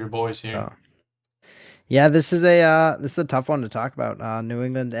 Let's go to your boys here. so yeah, this is a tough one to talk about. New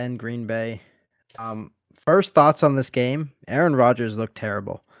England and Green Bay. First thoughts on this game. Aaron Rodgers looked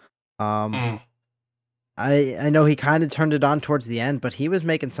terrible. Um, Mm, I know he kind of turned it on towards the end, but he was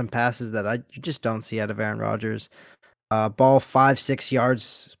making some passes that you just don't see out of Aaron Rodgers. Ball 5-6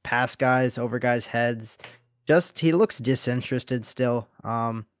 yards past guys, over guys' heads. Just he looks disinterested still.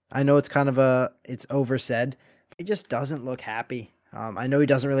 I know it's kind of it's oversaid. He just doesn't look happy. I know he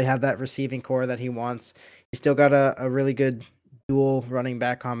doesn't really have that receiving core that he wants. He's still got a really good dual running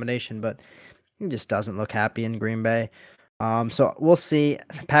back combination, but he just doesn't look happy in Green Bay. So we'll see.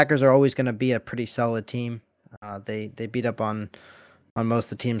 The Packers are always going to be a pretty solid team. They beat up on most of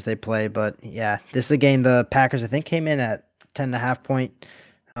the teams they play. But yeah, this is a game the Packers I think came in at 10.5 point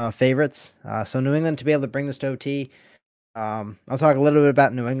favorites. So New England to be able to bring this to OT. I'll talk a little bit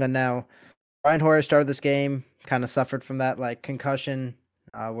about New England now. Brian Hoyer started this game, kind of suffered from that like concussion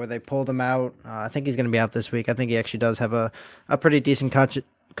where they pulled him out. I think he's going to be out this week. I think he actually does have a pretty decent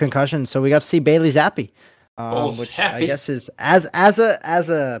concussion. So we got to see Bailey Zappi. Which I guess is as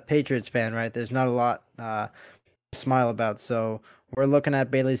a Patriots fan, right? There's not a lot to smile about. So we're looking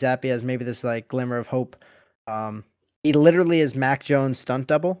at Bailey Zappi as maybe this like glimmer of hope. He literally is Mac Jones' stunt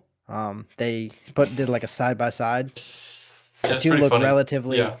double. They did like a side by side. The two look funny.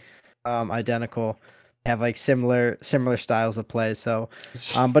 relatively identical. They have like similar styles of play. So,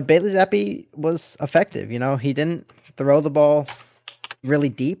 but Bailey Zappi was effective. You know, he didn't throw the ball really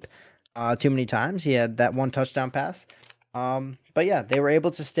deep too many times. He had that one touchdown pass. But yeah, they were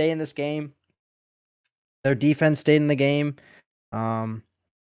able to stay in this game. Their defense stayed in the game.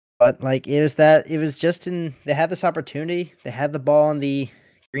 But like it was just they had this opportunity. They had the ball on the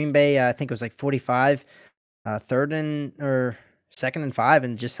Green Bay, I think it was like 45, second and 5,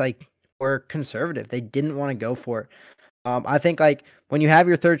 and just like were conservative. They didn't want to go for it. I think like when you have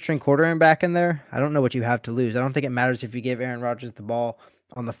your third string quarterback back in there, I don't know what you have to lose. I don't think it matters if you give Aaron Rodgers the ball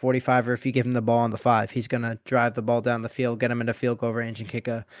on the 45 or if you give him the ball on the 5. He's gonna drive the ball down the field, get him into field goal range, and kick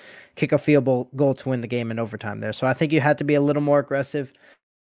a field goal to win the game in overtime there. So I think you had to be a little more aggressive.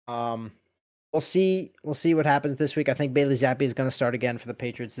 We'll see what happens this week. I think Bailey Zappi is going to start again for the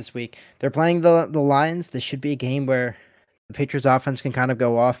Patriots this week. They're playing the Lions. This should be a game where the Patriots offense can kind of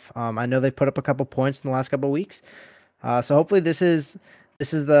go off. I know they've put up a couple points in the last couple of weeks. So hopefully this is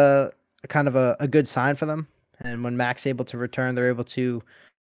the kind of a good sign for them. And when Mac's able to return, they're able to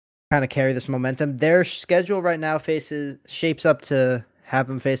kind of carry this momentum. Their schedule right now shapes up to have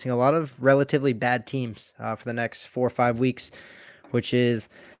them facing a lot of relatively bad teams for the next 4 or 5 weeks, which is,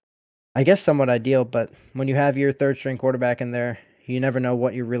 I guess, somewhat ideal. But when you have your third string quarterback in there, you never know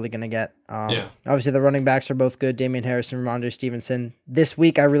what you're really going to get. Obviously, the running backs are both good. Damian Harris and Ramondre Stevenson. This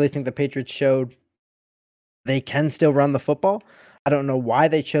week, I really think the Patriots showed they can still run the football. I don't know why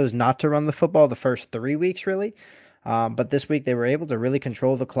they chose not to run the football the first 3 weeks, really. But this week, they were able to really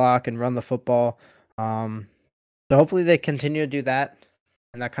control the clock and run the football. So hopefully they continue to do that,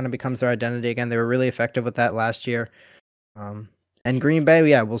 and that kind of becomes their identity again. They were really effective with that last year. And Green Bay,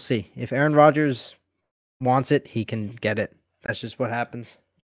 yeah, we'll see. If Aaron Rodgers wants it, he can get it. That's just what happens.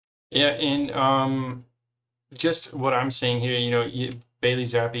 Yeah, and just what I'm saying here, Bailey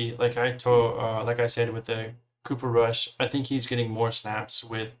Zappi, like I said with the Cooper Rush, I think he's getting more snaps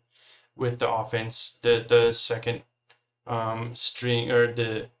with the offense. The second string or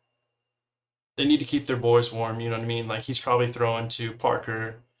they need to keep their boys warm. You know what I mean? Like he's probably throwing to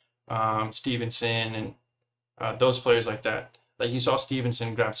Parker, Stevenson, and those players like that. Like you saw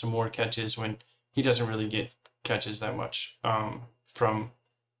Stevenson grab some more catches when he doesn't really get catches that much from.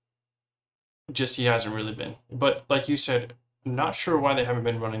 Just he hasn't really been. But like you said, not sure why they haven't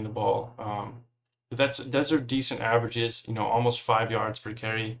been running the ball. Those are decent averages. Almost 5 yards per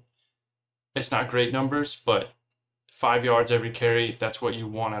carry. It's not great numbers, but 5 yards every carry, that's what you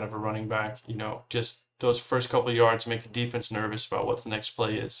want out of a running back. Just those first couple of yards make the defense nervous about what the next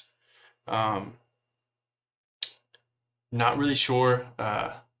play is. Not really sure.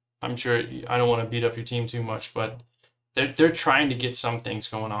 I'm sure I don't want to beat up your team too much, but they're trying to get some things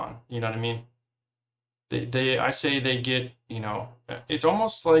going on. You know what I mean? I say they get, it's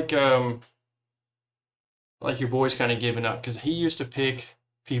almost like your boy's kind of giving up because he used to pick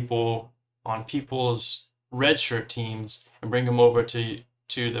people on people's red shirt teams and bring them over to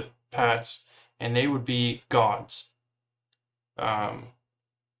the Pats, and they would be gods.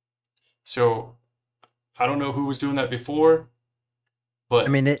 So I don't know who was doing that before, but I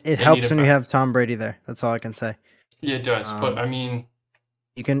mean, it helps when you have Tom Brady there. That's all I can say. Yeah, it does. But Um, I mean,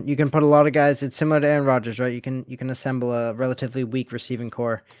 you can put a lot of guys. It's similar to Aaron Rodgers, right? You can assemble a relatively weak receiving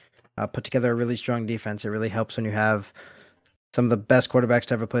core, put together a really strong defense. It really helps when you have some of the best quarterbacks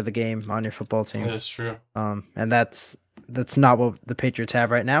to ever play the game on your football team. that's true. And that's not what the Patriots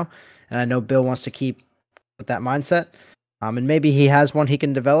have right now. And I know Bill wants to keep with that mindset. And maybe he has one he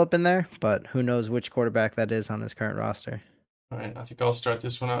can develop in there, but who knows which quarterback that is on his current roster. All right, I think I'll start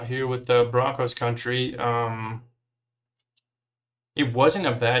this one out here with the Broncos country. It wasn't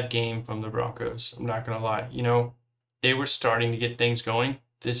a bad game from the Broncos. I'm not gonna lie. They were starting to get things going.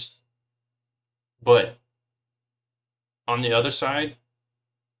 But on the other side,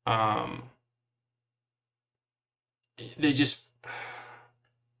 um, they just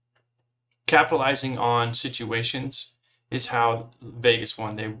capitalizing on situations is how Vegas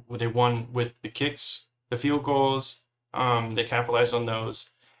won. They won with the kicks, the field goals. They capitalized on those,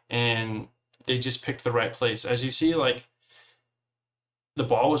 and they just picked the right place. As you see, like the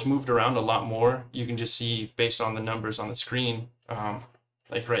ball was moved around a lot more. You can just see based on the numbers on the screen,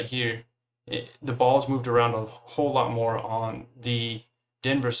 like right here, the ball's moved around a whole lot more on the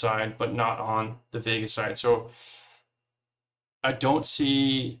Denver side, but not on the Vegas side. So I don't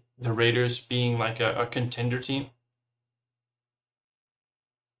see the Raiders being like a contender team.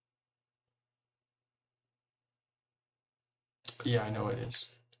 Yeah, I know it is,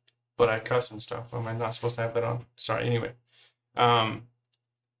 but I cuss and stuff. Am I not supposed to have that on? Sorry. Anyway, um,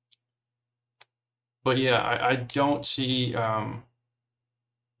 but yeah, I don't see. I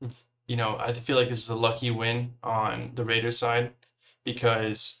feel like this is a lucky win on the Raiders side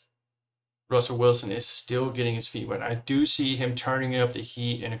because Russell Wilson is still getting his feet wet. I do see him turning up the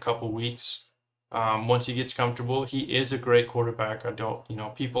heat in a couple weeks. Once he gets comfortable, he is a great quarterback. I don't,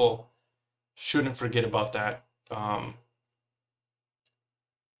 people shouldn't forget about that.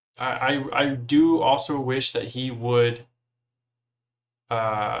 I do also wish that he would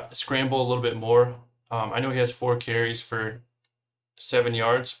scramble a little bit more. I know he has 4 carries for 7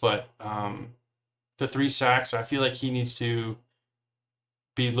 yards, but the 3 sacks, I feel like he needs to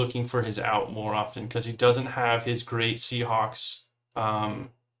be looking for his out more often because he doesn't have his great Seahawks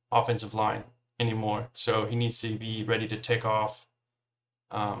offensive line anymore. So he needs to be ready to take off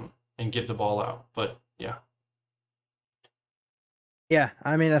and give the ball out. But yeah. Yeah,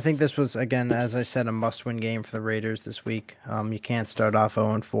 I mean, I think this was again, as I said, a must-win game for the Raiders this week. You can't start off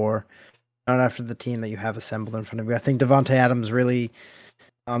 0-4, not after the team that you have assembled in front of you. I think Devontae Adams really,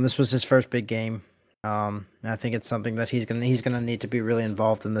 this was his first big game. I think it's something that he's gonna need to be really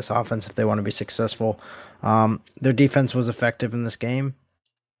involved in this offense if they want to be successful. Their defense was effective in this game.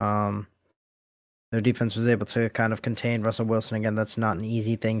 Um, their defense was able to kind of contain Russell Wilson again. That's not an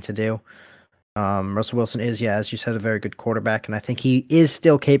easy thing to do. Russell Wilson is, yeah, as you said, a very good quarterback, and I think he is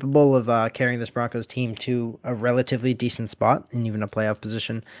still capable of carrying this Broncos team to a relatively decent spot and even a playoff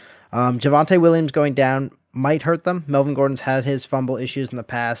position. Javonte Williams going down might hurt them. Melvin Gordon's had his fumble issues in the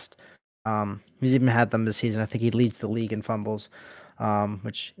past. He's even had them this season. I think he leads the league in fumbles,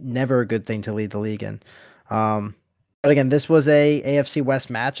 which never a good thing to lead the league in. But again, this was a AFC West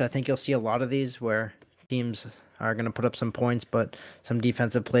match. I think you'll see a lot of these where teams are going to put up some points, but some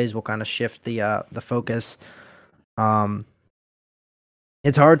defensive plays will kind of shift the focus. Um,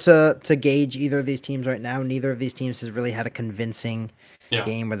 it's hard to gauge either of these teams right now. Neither of these teams has really had a convincing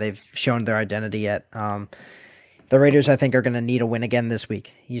game where they've shown their identity yet. The Raiders, I think, are going to need a win again this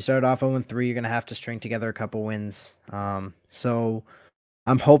week. You start off 0-3, you're going to have to string together a couple wins. So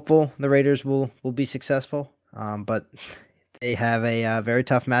I'm hopeful the Raiders will be successful, but they have a very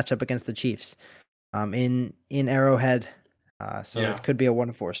tough matchup against the Chiefs. In Arrowhead, so it could be a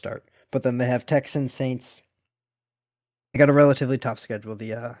 1-4 start. But then they have Texans, Saints. They got a relatively tough schedule.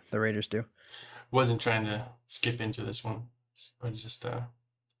 The Raiders do. Wasn't trying to skip into this one. I just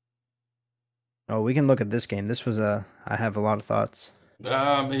Oh, we can look at this game. This was I have a lot of thoughts.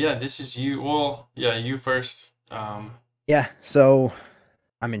 yeah, this is you. Well, yeah, you first. Yeah. So,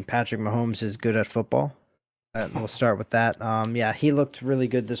 I mean, Patrick Mahomes is good at football. We'll start with that. Yeah, he looked really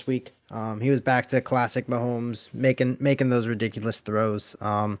good this week. He was back to classic Mahomes, making those ridiculous throws.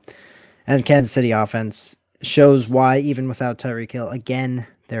 And Kansas City offense shows why, even without Tyreek Hill, again,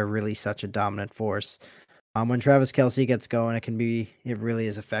 they're really such a dominant force. When Travis Kelce gets going, it really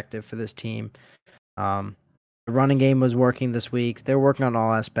is effective for this team. The running game was working this week. They're working on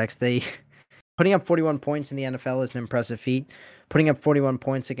all aspects. Putting up 41 points in the NFL is an impressive feat. Putting up 41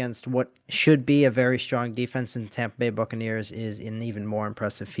 points against what should be a very strong defense in the Tampa Bay Buccaneers is an even more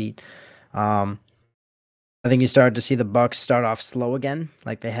impressive feat. I think you started to see the Bucs start off slow again,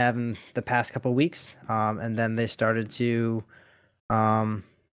 like they have in the past couple weeks, and then they started to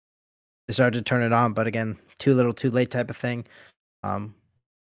they started to turn it on, but again, too little, too late type of thing. Um,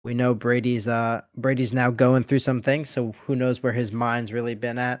 we know Brady's now going through some things, so who knows where his mind's really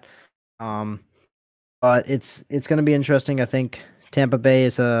been at. Um, but it's going to be interesting. I think Tampa Bay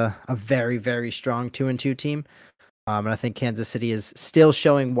is a very very strong 2-2 team. And I think Kansas City is still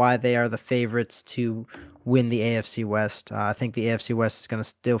showing why they are the favorites to win the AFC West. I think the AFC West is going to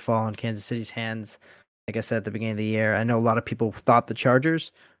still fall in Kansas City's hands. Like I said at the beginning of the year, I know a lot of people thought the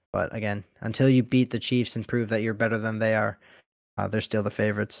Chargers, but again, until you beat the Chiefs and prove that you're better than they are, they're still the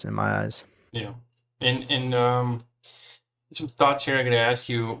favorites in my eyes. Yeah. And some thoughts here I'm going to ask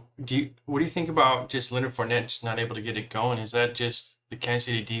you. What do you think about just Leonard Fournette just not able to get it going? Is that just the Kansas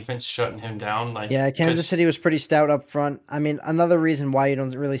City defense shutting him down? Like, Yeah, Kansas 'cause City was pretty stout up front. I mean, another reason why you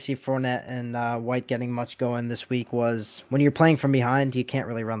don't really see Fournette and White getting much going this week was when you're playing from behind, you can't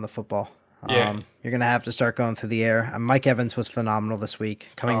really run the football. yeah, You're gonna have to start going through the air. Mike Evans was phenomenal this week,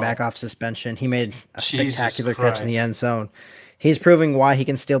 coming back oh, off suspension. He made a Jesus spectacular catch in the Christ. end zone. He's proving why he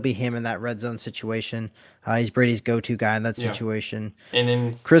can still be him in that red zone situation. He's Brady's go-to guy in that Yeah. situation. And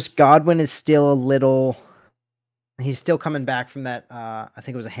then, Chris Godwin is still a little. He's still coming back from that. I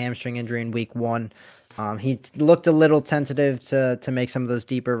think it was a hamstring injury in week 1. He looked a little tentative to make some of those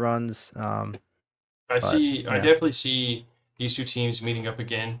deeper runs. I But yeah, definitely see these two teams meeting up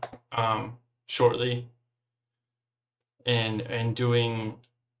again shortly and doing,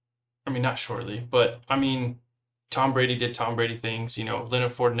 I mean, not shortly, but I mean, Tom Brady did Tom Brady things,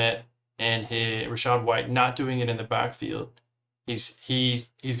 Leonard Fournette and Rashad White not doing it in the backfield. He's going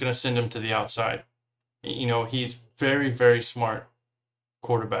to send him to the outside. He's very, very smart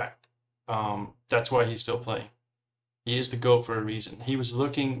quarterback. That's why he's still playing. He is the GOAT for a reason. He was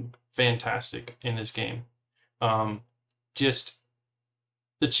looking fantastic in this game. Just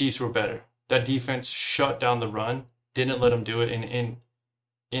the Chiefs were better. That defense shut down the run, didn't let him do it.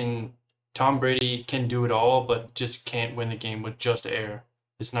 And Tom Brady can do it all, but just can't win the game with just air.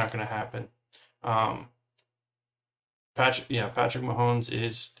 It's not going to happen. Patrick Mahomes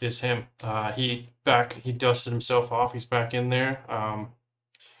is him. He dusted himself off. He's back in there. I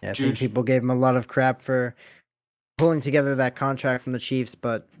think people gave him a lot of crap for pulling together that contract from the Chiefs,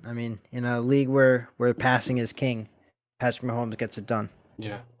 but I mean, in a league where passing is king, Patrick Mahomes gets it done.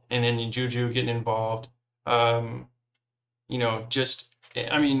 Yeah, and then Juju getting involved.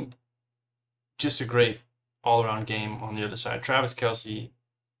 Just a great all-around game on the other side. Travis Kelce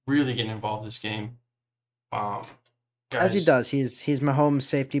really getting involved in this game. As he does, he's Mahomes'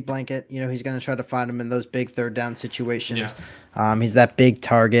 safety blanket. He's going to try to find him in those big third down situations. Yeah. He's that big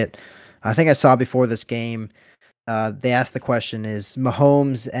target. I think I saw before this game, they asked the question: is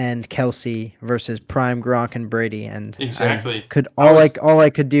Mahomes and Kelce versus Prime Gronk and Brady? And exactly. All I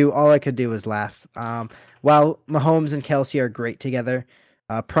could do was laugh. While Mahomes and Kelce are great together,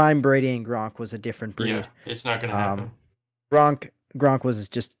 Prime Brady and Gronk was a different breed. Yeah, it's not going to happen. Gronk was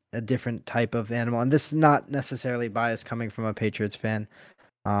just a different type of animal, and this is not necessarily bias coming from a Patriots fan.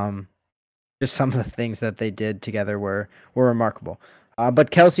 Just some of the things that they did together were remarkable.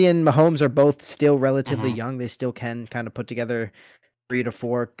 But Kelce and Mahomes are both still relatively young. They still can kind of put together 3 to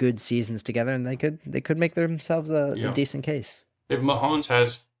 4 good seasons together, and they could make themselves a decent case. If Mahomes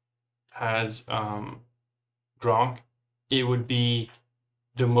has Gronk, it would be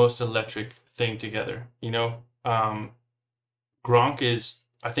the most electric thing together. Gronk is,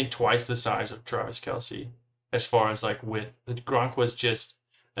 I think, twice the size of Travis Kelce as far as like width. Gronk was just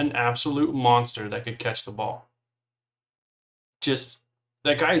an absolute monster that could catch the ball. Just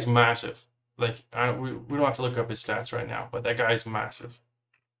that guy is massive. Like we don't have to look up his stats right now, but that guy is massive.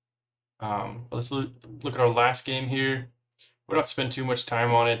 Let's look at our last game here. We don't have to spend too much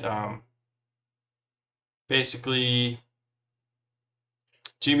time on it. Basically,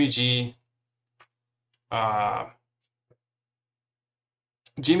 Jimmy G.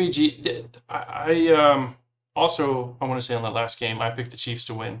 Jimmy G. I also, I want to say on that last game, I picked the Chiefs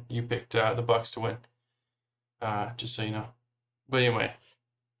to win. You picked the Bucks to win. Just so you know. But anyway.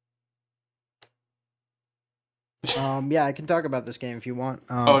 Yeah, I can talk about this game if you want.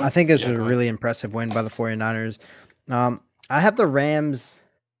 I think this was a really impressive win by the 49ers. I have the Rams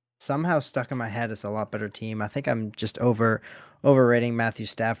somehow stuck in my head as a lot better team. I think I'm just overrating Matthew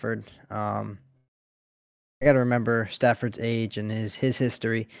Stafford. I got to remember Stafford's age and his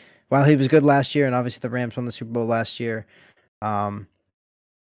history. While he was good last year, and obviously the Rams won the Super Bowl last year,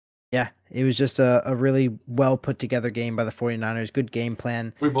 yeah, it was just a really well put together game by the 49ers. Good game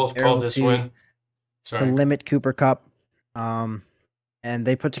plan. We both called this win. Sorry. To limit Cooper Kupp, and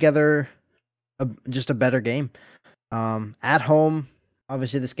they put together just a better game. At home,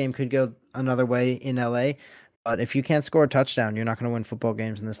 obviously this game could go another way in LA, but if you can't score a touchdown, you're not going to win football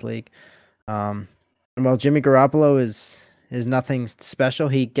games in this league. Um, well, Jimmy Garoppolo is nothing special.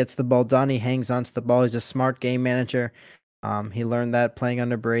 He gets the ball done. He hangs on to the ball. He's a smart game manager. He learned that playing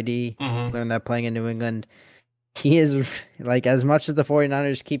under Brady. Hmm. Learned that playing in New England. He is like, as much as the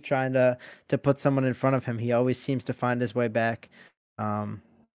 49ers keep trying to put someone in front of him, he always seems to find his way back. Um,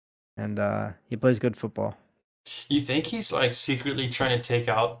 and he plays good football. You think he's like secretly trying to take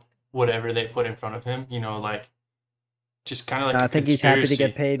out whatever they put in front of him? Like just kind of like I a think he's happy to get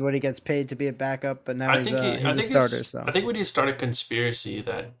conspiracy. paid what he gets paid to be a backup, but now he's a starter. I So think we need to start a conspiracy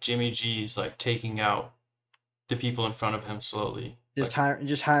that Jimmy G's like taking out the people in front of him slowly. Like,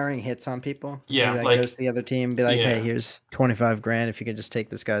 just hiring hits on people. He yeah, like goes like to the other team, be like, "Hey, yeah, here's 25 grand if you could just take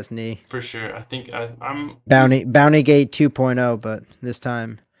this guy's knee." for sure. I think I'm Bounty Gate 2.0, but this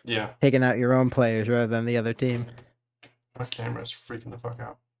time yeah. taking out your own players rather than the other team. My camera's freaking the fuck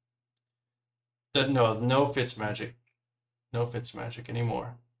out. No Fitz magic, no Fitz magic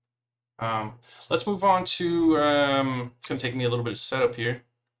anymore. Let's move on to it's gonna take me a little bit of setup here,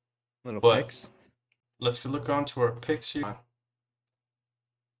 Little but picks. let's look on to our picks here.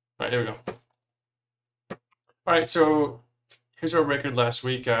 All right, here we go. All right, so here's our record last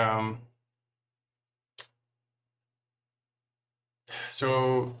week.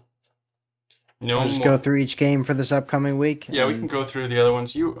 So no I'll just more. go through each game for this upcoming week. Yeah, we can go through the other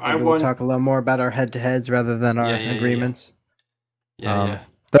ones. I Maybe we'll won. talk a little more about our head-to-heads rather than our Yeah. agreements. Yeah.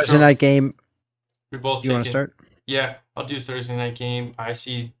 Thursday So night game. we both You want to taking. start? Yeah, I'll do Thursday night game. I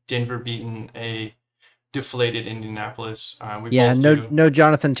see Denver beating a deflated Indianapolis. We Yeah, both do. no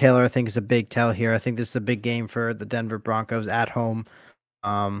Jonathan Taylor, I think, is a big tell here. I think this is a big game for the Denver Broncos at home.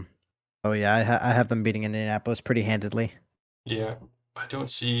 Oh yeah, I have them beating Indianapolis pretty handedly. Yeah, I don't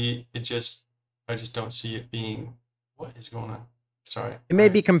see it. I just don't see it being. What is going on? Sorry. It may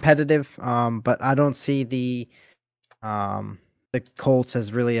be competitive, but I don't see the Colts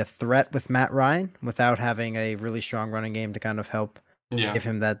as really a threat with Matt Ryan without having a really strong running game to kind of help Yeah. give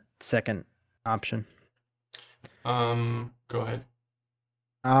him that second option. Go ahead.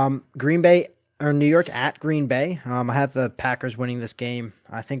 Green Bay or New York at Green Bay. I have the Packers winning this game.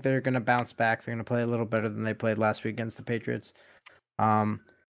 I think they're going to bounce back. They're going to play a little better than they played last week against the Patriots.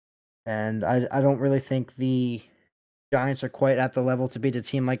 And I don't really think the Giants are quite at the level to beat a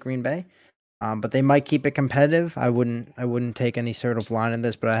team like Green Bay. But they might keep it competitive. I wouldn't take any sort of line in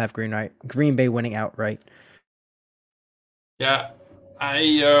this, but I have Green Bay winning outright. Yeah,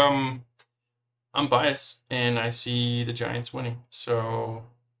 I'm biased and I see the Giants winning. So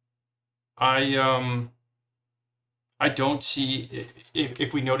I I don't see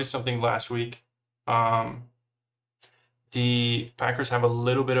if we noticed something last week. The Packers have a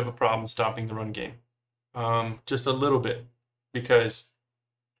little bit of a problem stopping the run game. Just a little bit because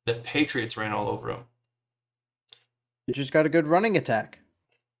the Patriots ran all over them. You just got a good running attack.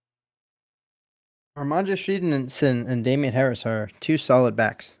 Armando Stevenson and Damian Harris are two solid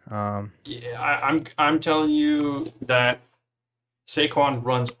backs. Yeah, I'm telling you that Saquon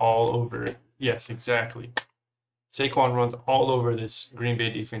runs all over. Yes, exactly. Saquon runs all over this Green Bay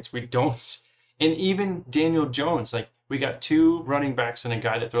defense. We don't, and even Daniel Jones. Like we got two running backs and a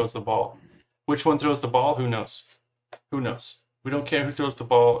guy that throws the ball. Which one throws the ball? Who knows? Who knows? We don't care who throws the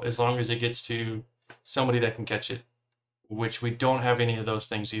ball as long as it gets to somebody that can catch it. Which we don't have any of those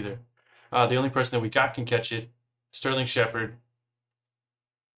things either. The only person that we got can catch it, Sterling Shepard.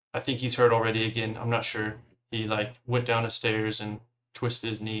 I think he's hurt already again. I'm not sure. He like went down the stairs and twisted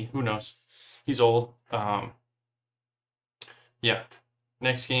his knee. Who knows? He's old. Yeah.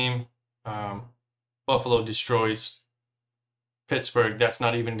 Next game, Buffalo destroys Pittsburgh. That's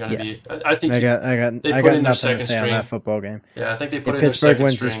not even going to be. I think I got they put got in their nothing to second say on string. that football game. Yeah, I think they put If in their Pittsburgh second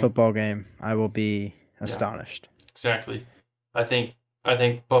wins string. this football game, I will be astonished. Exactly. I think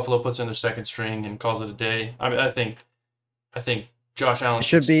Buffalo puts in their second string and calls it a day. I think Josh Allen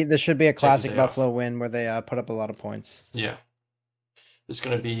This should be a classic day Buffalo win where they put up a lot of points. Yeah. It's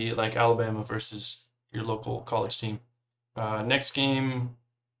going to be like Alabama versus your local college team. Next game,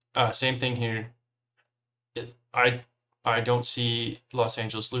 same thing here. I don't see Los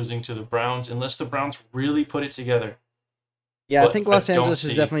Angeles losing to the Browns unless the Browns really put it together. Yeah, But I think I Los don't Angeles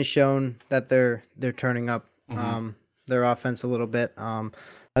has see- definitely shown that they're turning up Mhm. their offense a little bit. I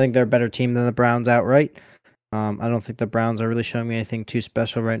think they're a better team than the Browns outright. I don't think the Browns are really showing me anything too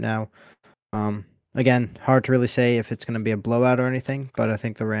special right now. Again, hard to really say if it's going to be a blowout or anything, but I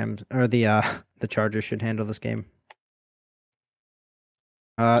think the Rams or the Chargers should handle this game.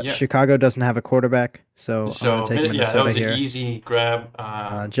 Yeah. Chicago doesn't have a quarterback, so I'm So going to take that Minnesota was here. an easy grab.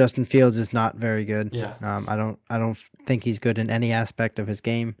 Justin Fields is not very good. Yeah. I don't think he's good in any aspect of his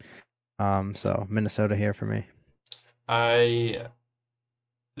game. So Minnesota here for me.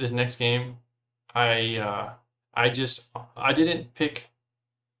 this next game, I didn't pick.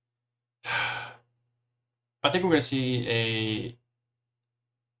 I think we're going to see a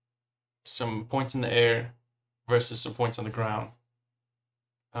some points in the air versus some points on the ground.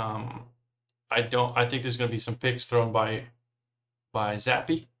 Um, I think there's going to be some picks thrown by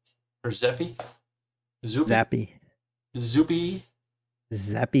Zappy or Zeppy, Zuppy, Zappy. Zuppy,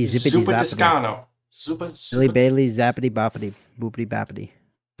 Zappy, zippity, Zupa zappity. Toscano, Zupa, Billy Zupa, Bailey, zappity, boppity, boopity, bappity.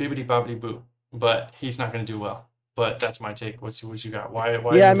 Bibbity Bobbity Boo. But he's not going to do well. But that's my take. What you got? Why? Yeah,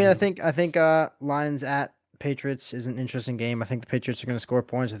 I would mean, you? I think Lions at Patriots is an interesting game. I think the Patriots are going to score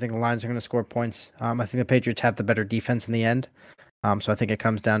points. I think the Lions are going to score points. I think the Patriots have the better defense in the end. So I think it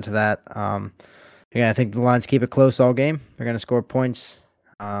comes down to that. Again, I think the Lions keep it close all game. They're going to score points.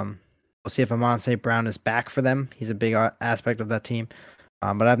 We'll see if Amon St. Brown is back for them. He's a big aspect of that team.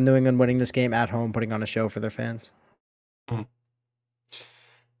 But I have New England winning this game at home, putting on a show for their fans.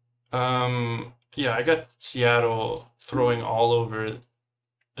 Yeah, I got Seattle throwing all over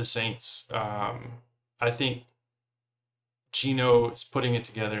the Saints. I think Gino is putting it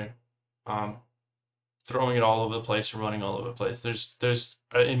together, throwing it all over the place and running all over the place. There's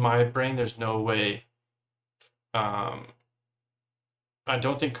in my brain, there's no way. I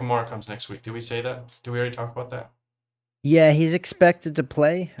don't think Kamara comes next week. Did we say that? Did we already talk about that? Yeah, he's expected to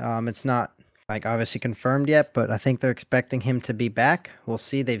play. It's not like obviously confirmed yet, but I think they're expecting him to be back. We'll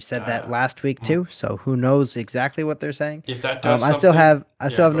see. They've said that last week too, so who knows exactly what they're saying. If that does I still have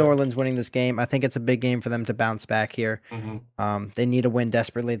New go Orleans winning this game. I think it's a big game for them to bounce back here. ahead. They need a win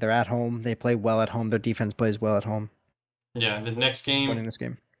desperately. They're at home. They play well at home. Their defense plays well at home. Yeah, the next Winning game, this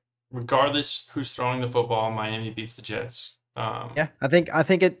game. regardless who's throwing the football, Miami beats the Jets. Yeah, I think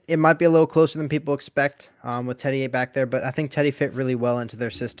it might be a little closer than people expect with Teddy back there, but I think Teddy fit really well into their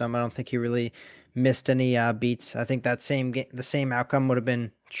system. I don't think he really missed any beats. I think that the same outcome would have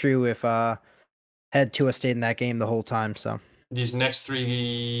been true if had Tua stayed in that game the whole time. So These next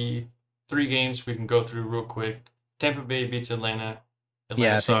three games we can go through real quick. Tampa Bay beats Atlanta.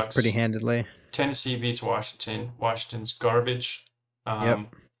 Atlanta I think sucks. pretty handedly. Tennessee beats Washington. Washington's garbage. Yep.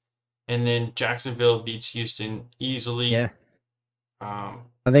 And then Jacksonville beats Houston easily. Yeah.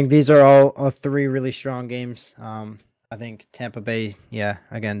 I think these are all three really strong games. I think Tampa Bay,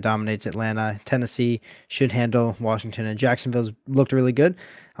 again, dominates Atlanta. Tennessee should handle Washington, and Jacksonville's looked really good.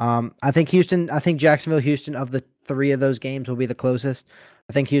 I think Jacksonville, Houston, of the three of those games will be the closest.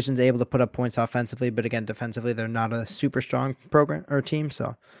 I think Houston's able to put up points offensively, but again, defensively, they're not a super strong program or team.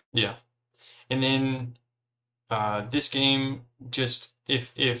 So yeah, and then this game, just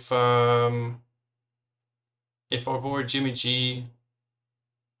if our boy Jimmy G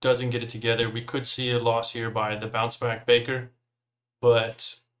doesn't get it together, we could see a loss here by the bounce back Baker,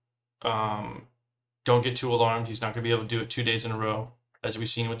 but don't get too alarmed. He's not going to be able to do it 2 days in a row, as we've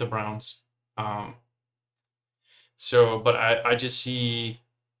seen with the Browns. But I just see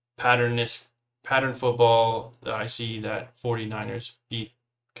pattern football. I see that 49ers beat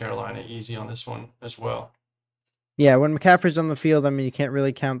Carolina easy on this one as well. Yeah, when McCaffrey's on the field, I mean, you can't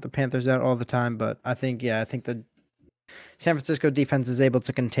really count the Panthers out all the time, but I think the San Francisco defense is able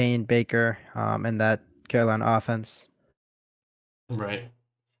to contain Baker and that Carolina offense. Right.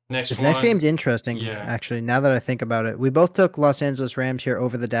 This next game's interesting, actually, now that I think about it. We both took Los Angeles Rams here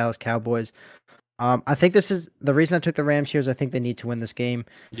over the Dallas Cowboys. I think this is the reason I took the Rams here is I think they need to win this game.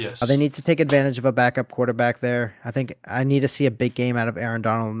 Yes. They need to take advantage of a backup quarterback there. I think I need to see a big game out of Aaron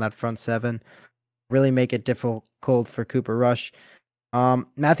Donald in that front seven. Really make it difficult for Cooper Rush.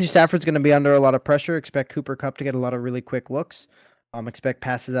 Matthew Stafford's going to be under a lot of pressure. Expect Cooper Kupp to get a lot of really quick looks. Expect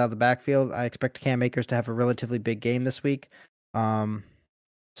passes out of the backfield. I expect Cam Akers to have a relatively big game this week.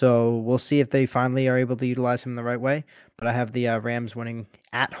 So we'll see if they finally are able to utilize him the right way. But I have the Rams winning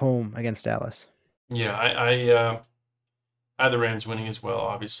at home against Dallas. Yeah, I have the Rams winning as well.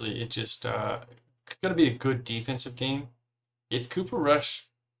 Obviously, it just going to be a good defensive game. If Cooper Rush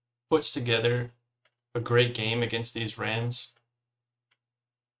puts together a great game against these Rams,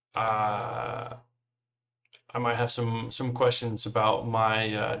 I might have some questions about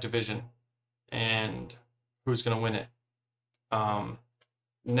my division and who's going to win it.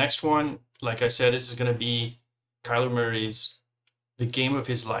 Next one, like I said, this is going to be Kyler Murray's the game of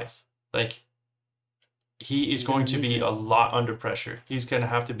his life. Like, he is going to be a lot under pressure. He's going to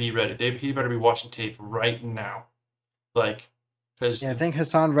have to be ready. He better be watching tape right now. Like, because I think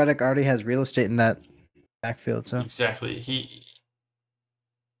Hassan Reddick already has real estate in that backfield. So exactly,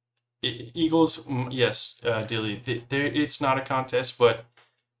 Eagles, yes, Dilly. It's not a contest, but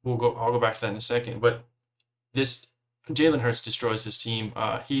I'll go back to that in a second. But this Jalen Hurts destroys this team.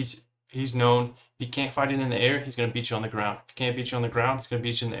 He's He's known if he can't fight it in the air, he's gonna beat you on the ground. If he can't beat you on the ground, he's gonna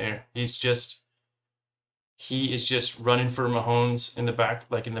beat you in the air. He is just running for Mahomes in the back,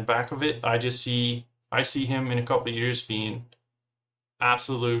 like in the back of it. I see him in a couple of years being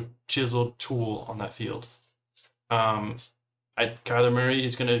absolute chiseled tool on that field. Kyler Murray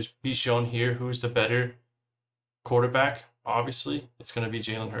is going to be shown here who's the better quarterback. Obviously, it's going to be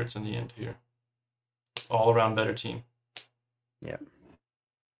Jalen Hurts in the end here. All around better team. Yeah.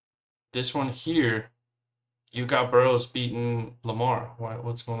 This one here, you got Burrows beating Lamar.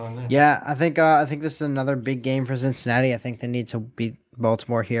 What's going on there? Yeah, I think this is another big game for Cincinnati. I think they need to beat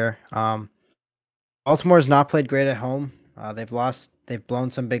Baltimore here. Baltimore's not played great at home. They've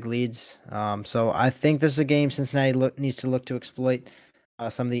blown some big leads. So I think this is a game Cincinnati needs to look to exploit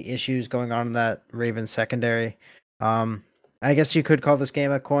some of the issues going on in that Ravens secondary. I guess you could call this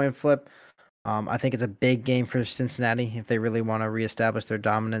game a coin flip. I think it's a big game for Cincinnati if they really want to reestablish their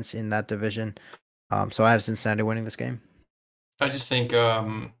dominance in that division. So I have Cincinnati winning this game. I just think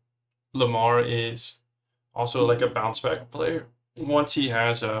Lamar is also like a bounce back player. Once he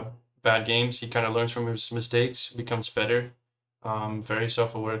has bad games, he kind of learns from his mistakes, becomes better. Very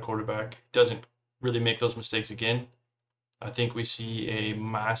self-aware quarterback. Doesn't really make those mistakes again. I think we see a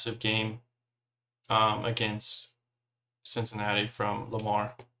massive game against Cincinnati from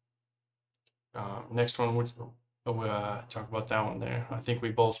Lamar. Next one, we'll talk about that one there. I think we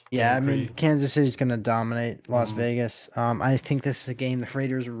both. Yeah, I agree. mean, Kansas City's going to dominate Las Vegas. I think this is a game the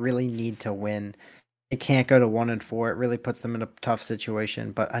Raiders really need to win. They can't go to 1-4. It really puts them in a tough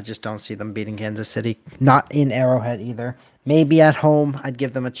situation, but I just don't see them beating Kansas City. Not in Arrowhead either. Maybe at home, I'd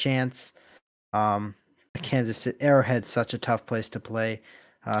give them a chance. Kansas City, Arrowhead's such a tough place to play.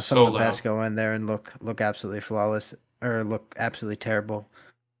 Some of the best go in there and look absolutely flawless or look absolutely terrible.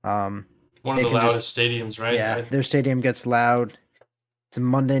 One of the loudest stadiums, right? Yeah, their stadium gets loud. It's a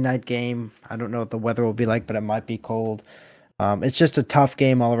Monday night game. I don't know what the weather will be like, but it might be cold. It's just a tough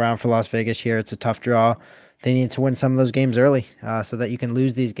game all around for Las Vegas here. It's a tough draw. They need to win some of those games early so that you can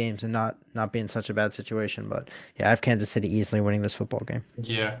lose these games and not be in such a bad situation. But yeah, I have Kansas City easily winning this football game.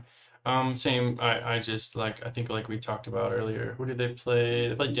 Yeah. Same. I just I think like we talked about earlier. Who did they play?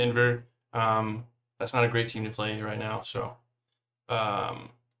 They played Denver. That's not a great team to play right now. So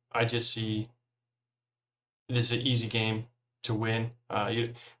I just see this is an easy game to win. You're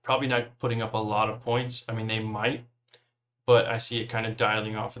probably not putting up a lot of points. I mean, they might, but I see it kind of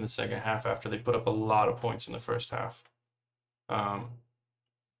dialing off in the second half after they put up a lot of points in the first half.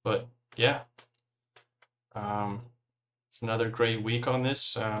 But yeah, it's another great week on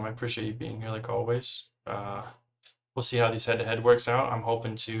this. I appreciate you being here like always. We'll see how these head-to-head works out. I'm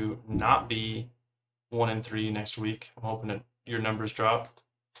hoping to not be 1-3 next week. I'm hoping that your numbers drop.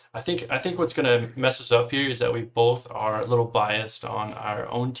 I think what's gonna mess us up here is that we both are a little biased on our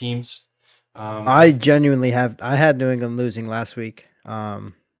own teams. I genuinely I had New England losing last week,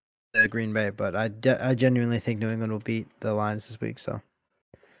 Green Bay, but I genuinely think New England will beat the Lions this week. So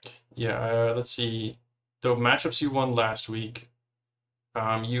yeah, let's see the matchups you won last week.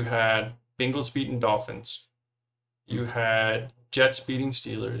 You had Bengals beating Dolphins. You had Jets beating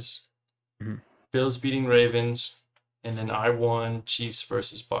Steelers. Mm-hmm. Bills beating Ravens. And then I won Chiefs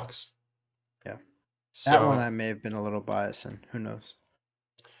versus Bucks. Yeah. That one I may have been a little biased in. Who knows?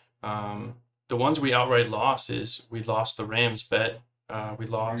 The ones we outright lost is we lost the Rams bet. We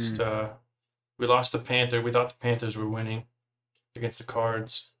lost the Panther. We thought the Panthers were winning against the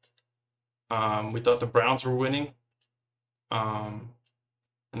Cards. We thought the Browns were winning. And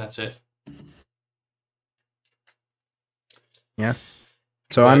that's it. Yeah.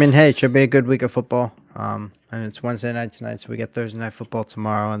 So, I mean, hey, it should be a good week of football. And it's Wednesday night tonight, so we get Thursday night football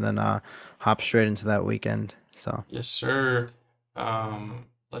tomorrow, and then hop straight into that weekend. So yes, sir.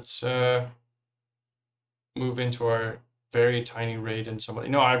 Let's move into our very tiny raid and somebody.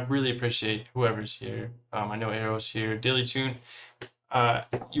 No, I really appreciate whoever's here. I know Arrow's here. Daily Tune.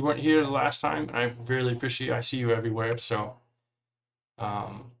 You weren't here the last time, and I really appreciate. I see you everywhere, so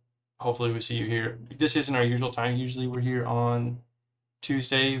hopefully we see you here. This isn't our usual time. Usually we're here on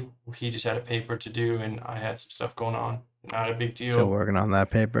Tuesday. He just had a paper to do, and I had some stuff going on. Not a big deal. Still working on that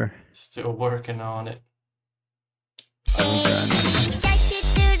paper. Still working on it.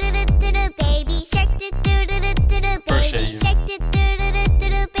 Appreciate you.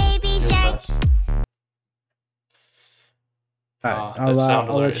 All right,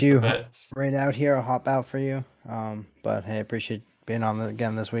 I'll let you right out here. I'll hop out for you. But hey, appreciate being on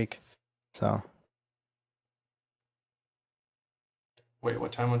again this week. So. Wait,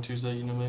 what time on Tuesday you know?